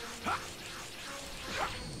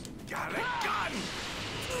 Got it, gun.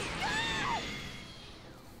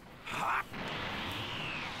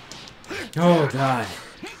 Oh god.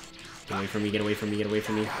 Get away from me, get away from me, get away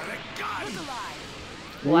from me.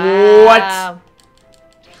 Wow. What?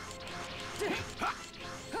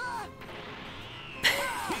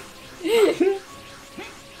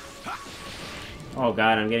 Oh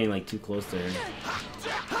god, I'm getting like too close to her.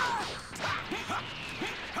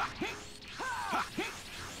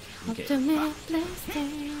 Okay. Ultimate blaster.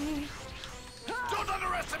 Don't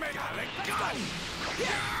underestimate it. Gun.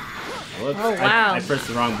 Whoops. Oh, wow. I pressed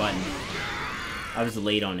the wrong button. I was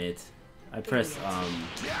late on it. I pressed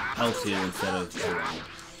L2 instead of L1.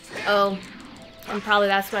 Oh, and probably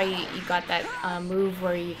that's why you got that move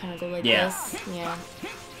where you kind of go like this. Yeah.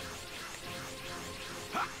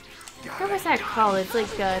 What was that called? It's like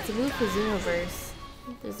it's a move for Xenoverse.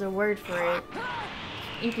 There's a word for it.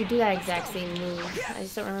 You could do that exact same move. I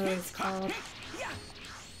just don't remember what it's called.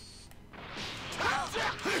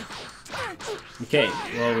 Okay,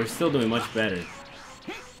 well we're still doing much better.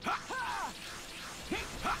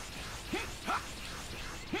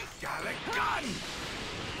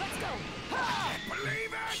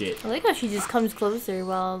 Shit. I like how she just comes closer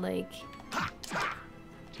while like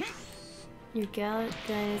your gun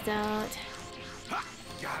is out.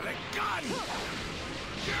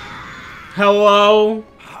 Hello?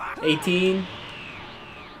 18?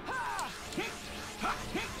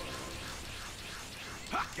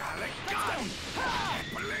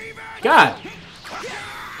 God!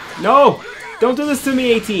 No! Don't do this to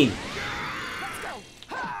me, 18!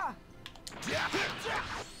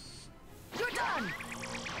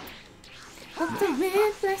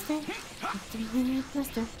 Ultimate blaster. Ultimate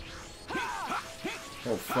blaster.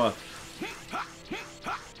 Oh, fuck.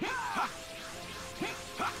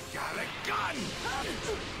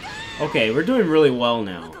 Okay, we're doing really well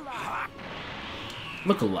now.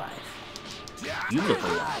 Look alive. You look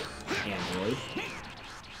alive, android.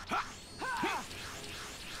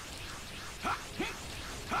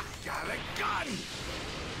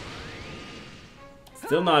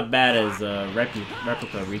 Still not bad as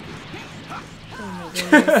replica Riku. Oh my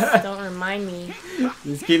goodness, don't remind me.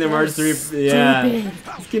 This Kingdom Hearts 3, yeah.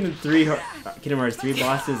 This Kingdom Hearts 3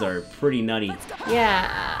 bosses are pretty nutty. Yeah,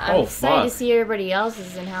 I'm excited to see everybody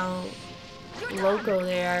else's and how loco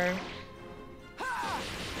they are.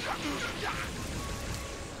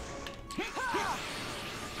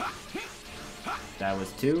 That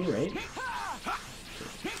was 2, right?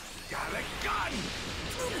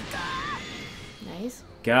 Nice.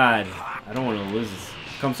 God, I don't want to lose this.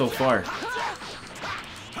 Come so far.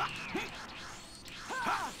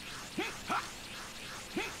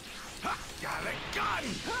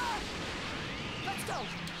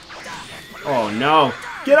 Oh no!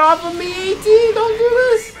 Get off of me, 18! Don't do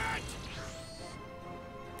this!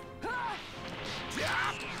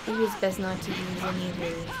 Maybe it's best not to use any of your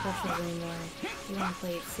specials anymore. You want to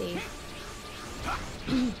play it safe.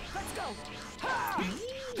 Let's go.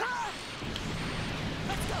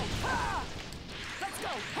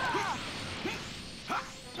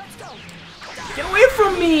 Let's go. Get away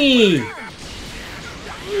from me!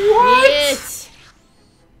 What? Yes.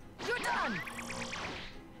 You're done.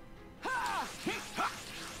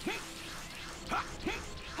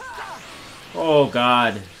 Oh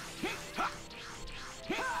god.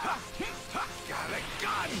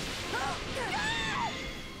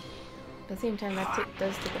 At the same time, that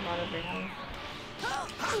does take a lot of your health.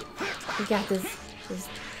 We got this. Yeah.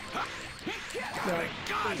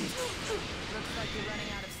 Looks like you're running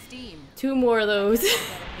out of steam. 2 more of those. Gotta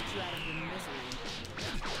put you out of your misery.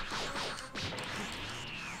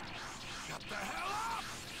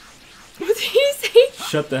 What did you say?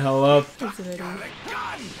 Shut the hell up. That's already.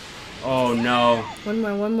 Oh no. One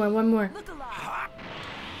more.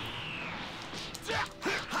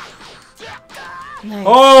 Nice.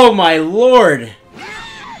 Oh my lord!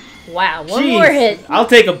 Wow, one Jeez. more hit. I'll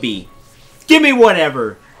take a B. Give me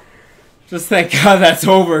whatever. Just thank God that's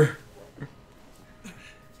over.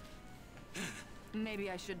 Maybe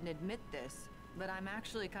I shouldn't admit this, but I'm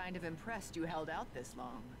actually kind of impressed you held out this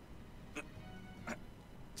long.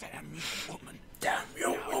 Damn you, woman. Damn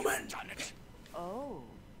you, woman. Done it. Oh.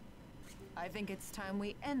 I think it's time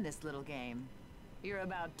we end this little game. You're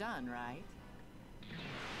about done, right?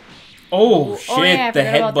 Oh, shit, yeah, I the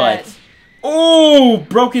forgot about headbutt. that. Oh,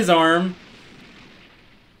 broke his arm.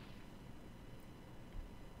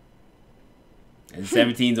 And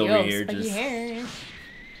 17's over Yo, here, spiky just hair.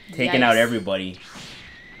 taking out Yikes. everybody.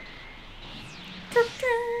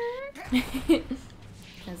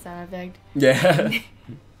 That sound effect. Yeah.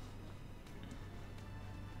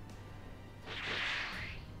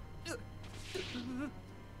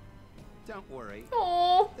 Don't worry.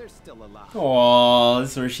 Oh. They're still alive. Oh,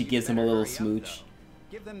 this is where she gives him a Better little hurry up, smooch. though.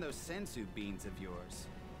 Give them those sensu beans of yours.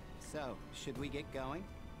 So, should we get going?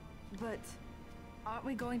 But aren't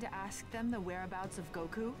we going to ask them the whereabouts of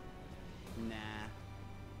Goku? Nah.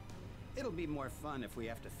 It'll be more fun if we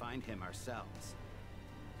have to find him ourselves.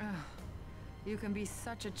 Ugh. You can be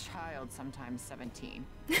such a child sometimes, 17.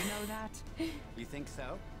 You know that? You think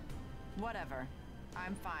so? Whatever.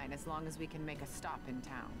 I'm fine as long as we can make a stop in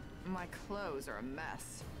town. My clothes are a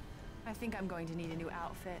mess. I think I'm going to need a new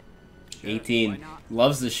outfit. 18. Why not?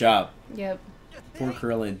 Loves the shop. Yep. Poor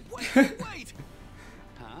Krillin. Wait!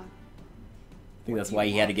 Huh? I think that's why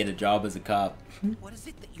he had to get a job as a cop. What is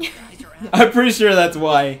it that you guys are after? I'm pretty sure that's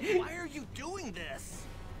why. Why are you doing this?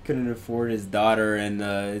 Couldn't afford his daughter and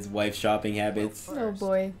his wife's shopping habits. Oh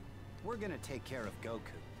boy. We're gonna take care of Goku.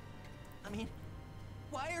 I mean,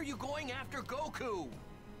 why are you going after Goku?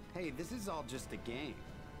 Hey, this is all just a game.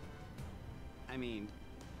 I mean,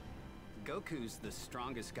 Goku's the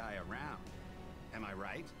strongest guy around. Am I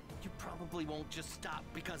right? You probably won't just stop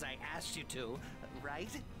because I asked you to, right?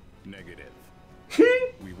 Negative.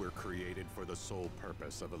 We were created for the sole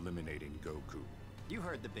purpose of eliminating Goku. You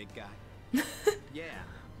heard the big guy. Yeah,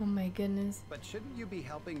 Oh my goodness. but shouldn't you be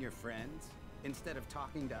helping your friends instead of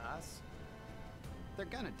talking to us? They're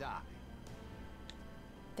gonna die.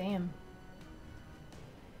 Damn.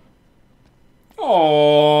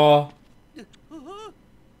 Aww.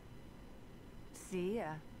 See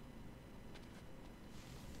ya.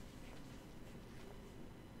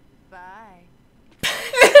 Bye.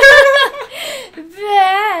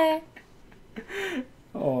 Bye.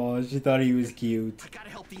 Oh, she thought he was cute. I gotta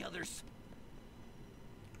help the others.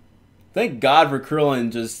 Thank God for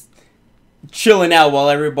Krillin just chilling out while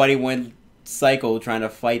everybody went psycho trying to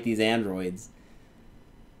fight these androids.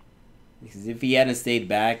 Because if he hadn't stayed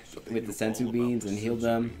back with the sensu beans and healed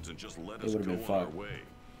them, it would've been fucked.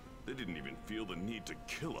 They didn't even feel the need to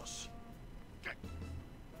kill us.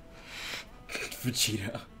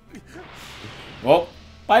 Vegeta. Well,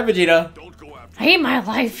 bye Vegeta. Don't go after I hate my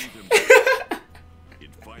life.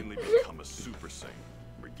 He'd finally become a Super Saiyan,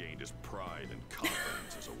 regained his pride and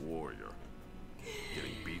confidence as a warrior.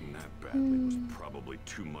 Getting beaten that badly was probably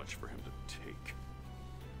too much for him to take.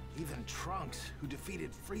 Even Trunks, who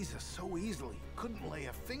defeated Frieza so easily, couldn't lay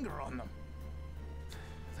a finger on them.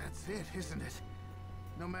 That's it, isn't it?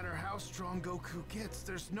 No matter how strong Goku gets,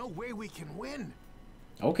 there's no way we can win.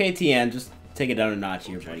 Okay, Tien, just take it down a notch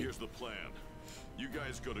here, Okay, buddy. here's the plan. You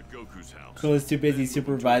guys go to Goku's house. Krillin's too busy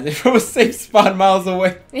supervising from a safe spot miles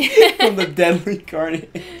away from the deadly carnage.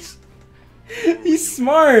 He's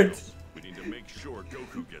smart. We need to make sure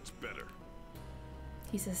Goku gets better.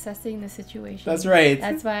 He's assessing the situation. That's right.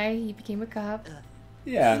 That's why he became a cop.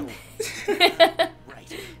 Yeah.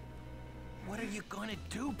 Right. What are you gonna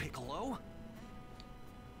do, Piccolo?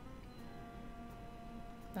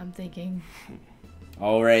 I'm thinking.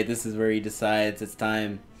 Alright, this is where he decides it's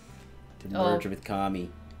time to merge Oh. with Kami.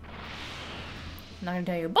 I'm not gonna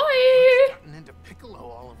tell you. Bye. Gotten into Piccolo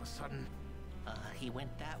all of a sudden. He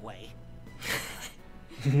went that way.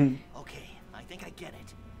 Okay, I think I get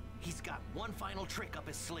it. He's got one final trick up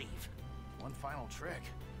his sleeve. One final trick?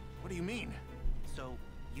 What do you mean? So,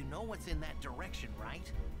 you know what's in that direction, right?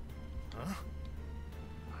 Huh?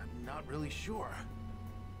 I'm not really sure.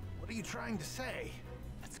 What are you trying to say?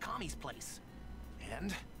 That's Kami's place.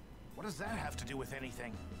 And? What does that have to do with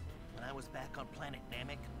anything? When I was back on planet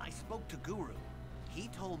Namek, I spoke to Guru. He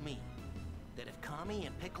told me that if Kami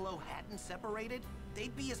and Piccolo hadn't separated,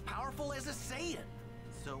 they'd be as powerful as a Saiyan.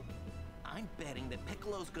 So, I'm betting that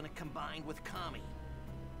Piccolo's gonna combine with Kami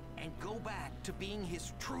and go back to being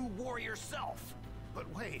his true warrior self. But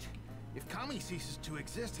wait, if Kami ceases to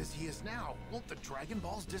exist as he is now, won't the Dragon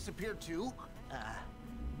Balls disappear too?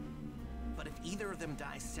 But if either of them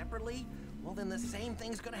dies separately, well then the same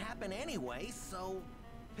thing's gonna happen anyway, so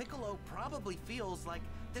Piccolo probably feels like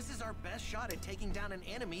this is our best shot at taking down an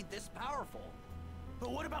enemy this powerful. But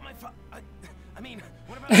what about my I mean,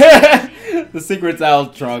 what about The secret's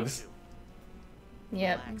out, Trunks.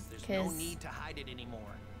 Yep, Relax, there's no because need to hide it anymore.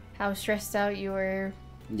 how stressed out you were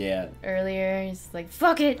Yeah. earlier. It's like,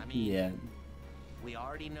 fuck it. I mean, Yeah. we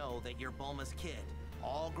already know that you're Bulma's kid,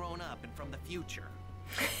 all grown up and from the future.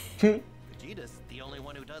 Vegeta's the only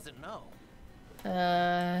one who doesn't know.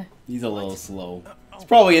 He's a little slow. He's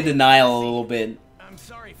probably in denial a little bit. I'm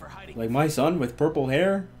sorry for hiding. Like, my son with purple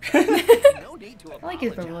hair? No need to I like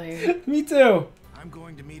his purple hair. Me too. I'm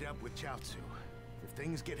going to meet up with Chaozu. If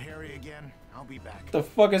things get hairy again, I'll be back. What the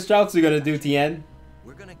fuck is Chaozu gonna do, Tien?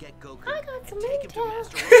 We're gonna get Goku I got some and take him to intel.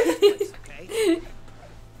 Master Rochi's place, okay?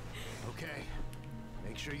 Okay.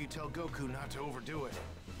 Make sure you tell Goku not to overdo it.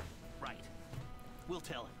 Right. We'll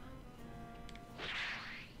tell him.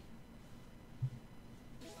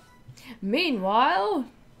 Meanwhile,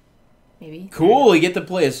 maybe. Cool, you get to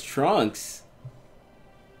play as Trunks.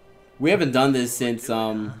 We haven't done this since,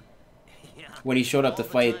 when he showed up to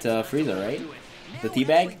fight Frieza, right? The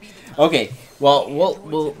teabag? Okay, well,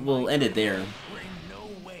 we'll end it there.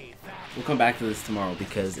 We'll come back to this tomorrow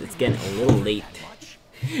because it's getting a little late.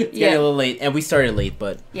 It's getting a little late, and we started late,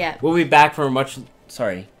 but Yeah. we'll be back for a much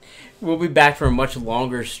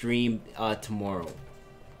longer stream tomorrow.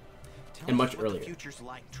 Tell And us much what the earlier. future's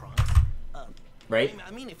like, Trunks. Right?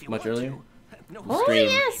 I mean, if you Much want earlier? To. No Oh, Stream.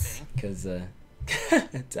 yes. Because,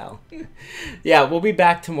 it's out. Yeah, we'll be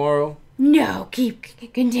back tomorrow. No,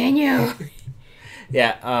 continue.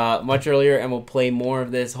 Yeah, much earlier, and we'll play more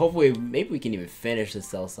of this. Hopefully, maybe we can even finish the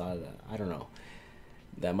Cell Saga. I don't know.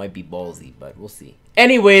 That might be ballsy, but we'll see.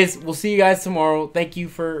 Anyways, we'll see you guys tomorrow. Thank you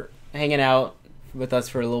for hanging out with us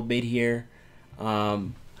for a little bit here. How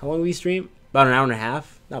long did we stream? About an hour and a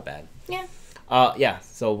half. Not bad. Yeah. Yeah.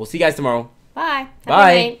 So we'll see you guys tomorrow. Bye. Have a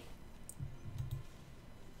Bye. good night.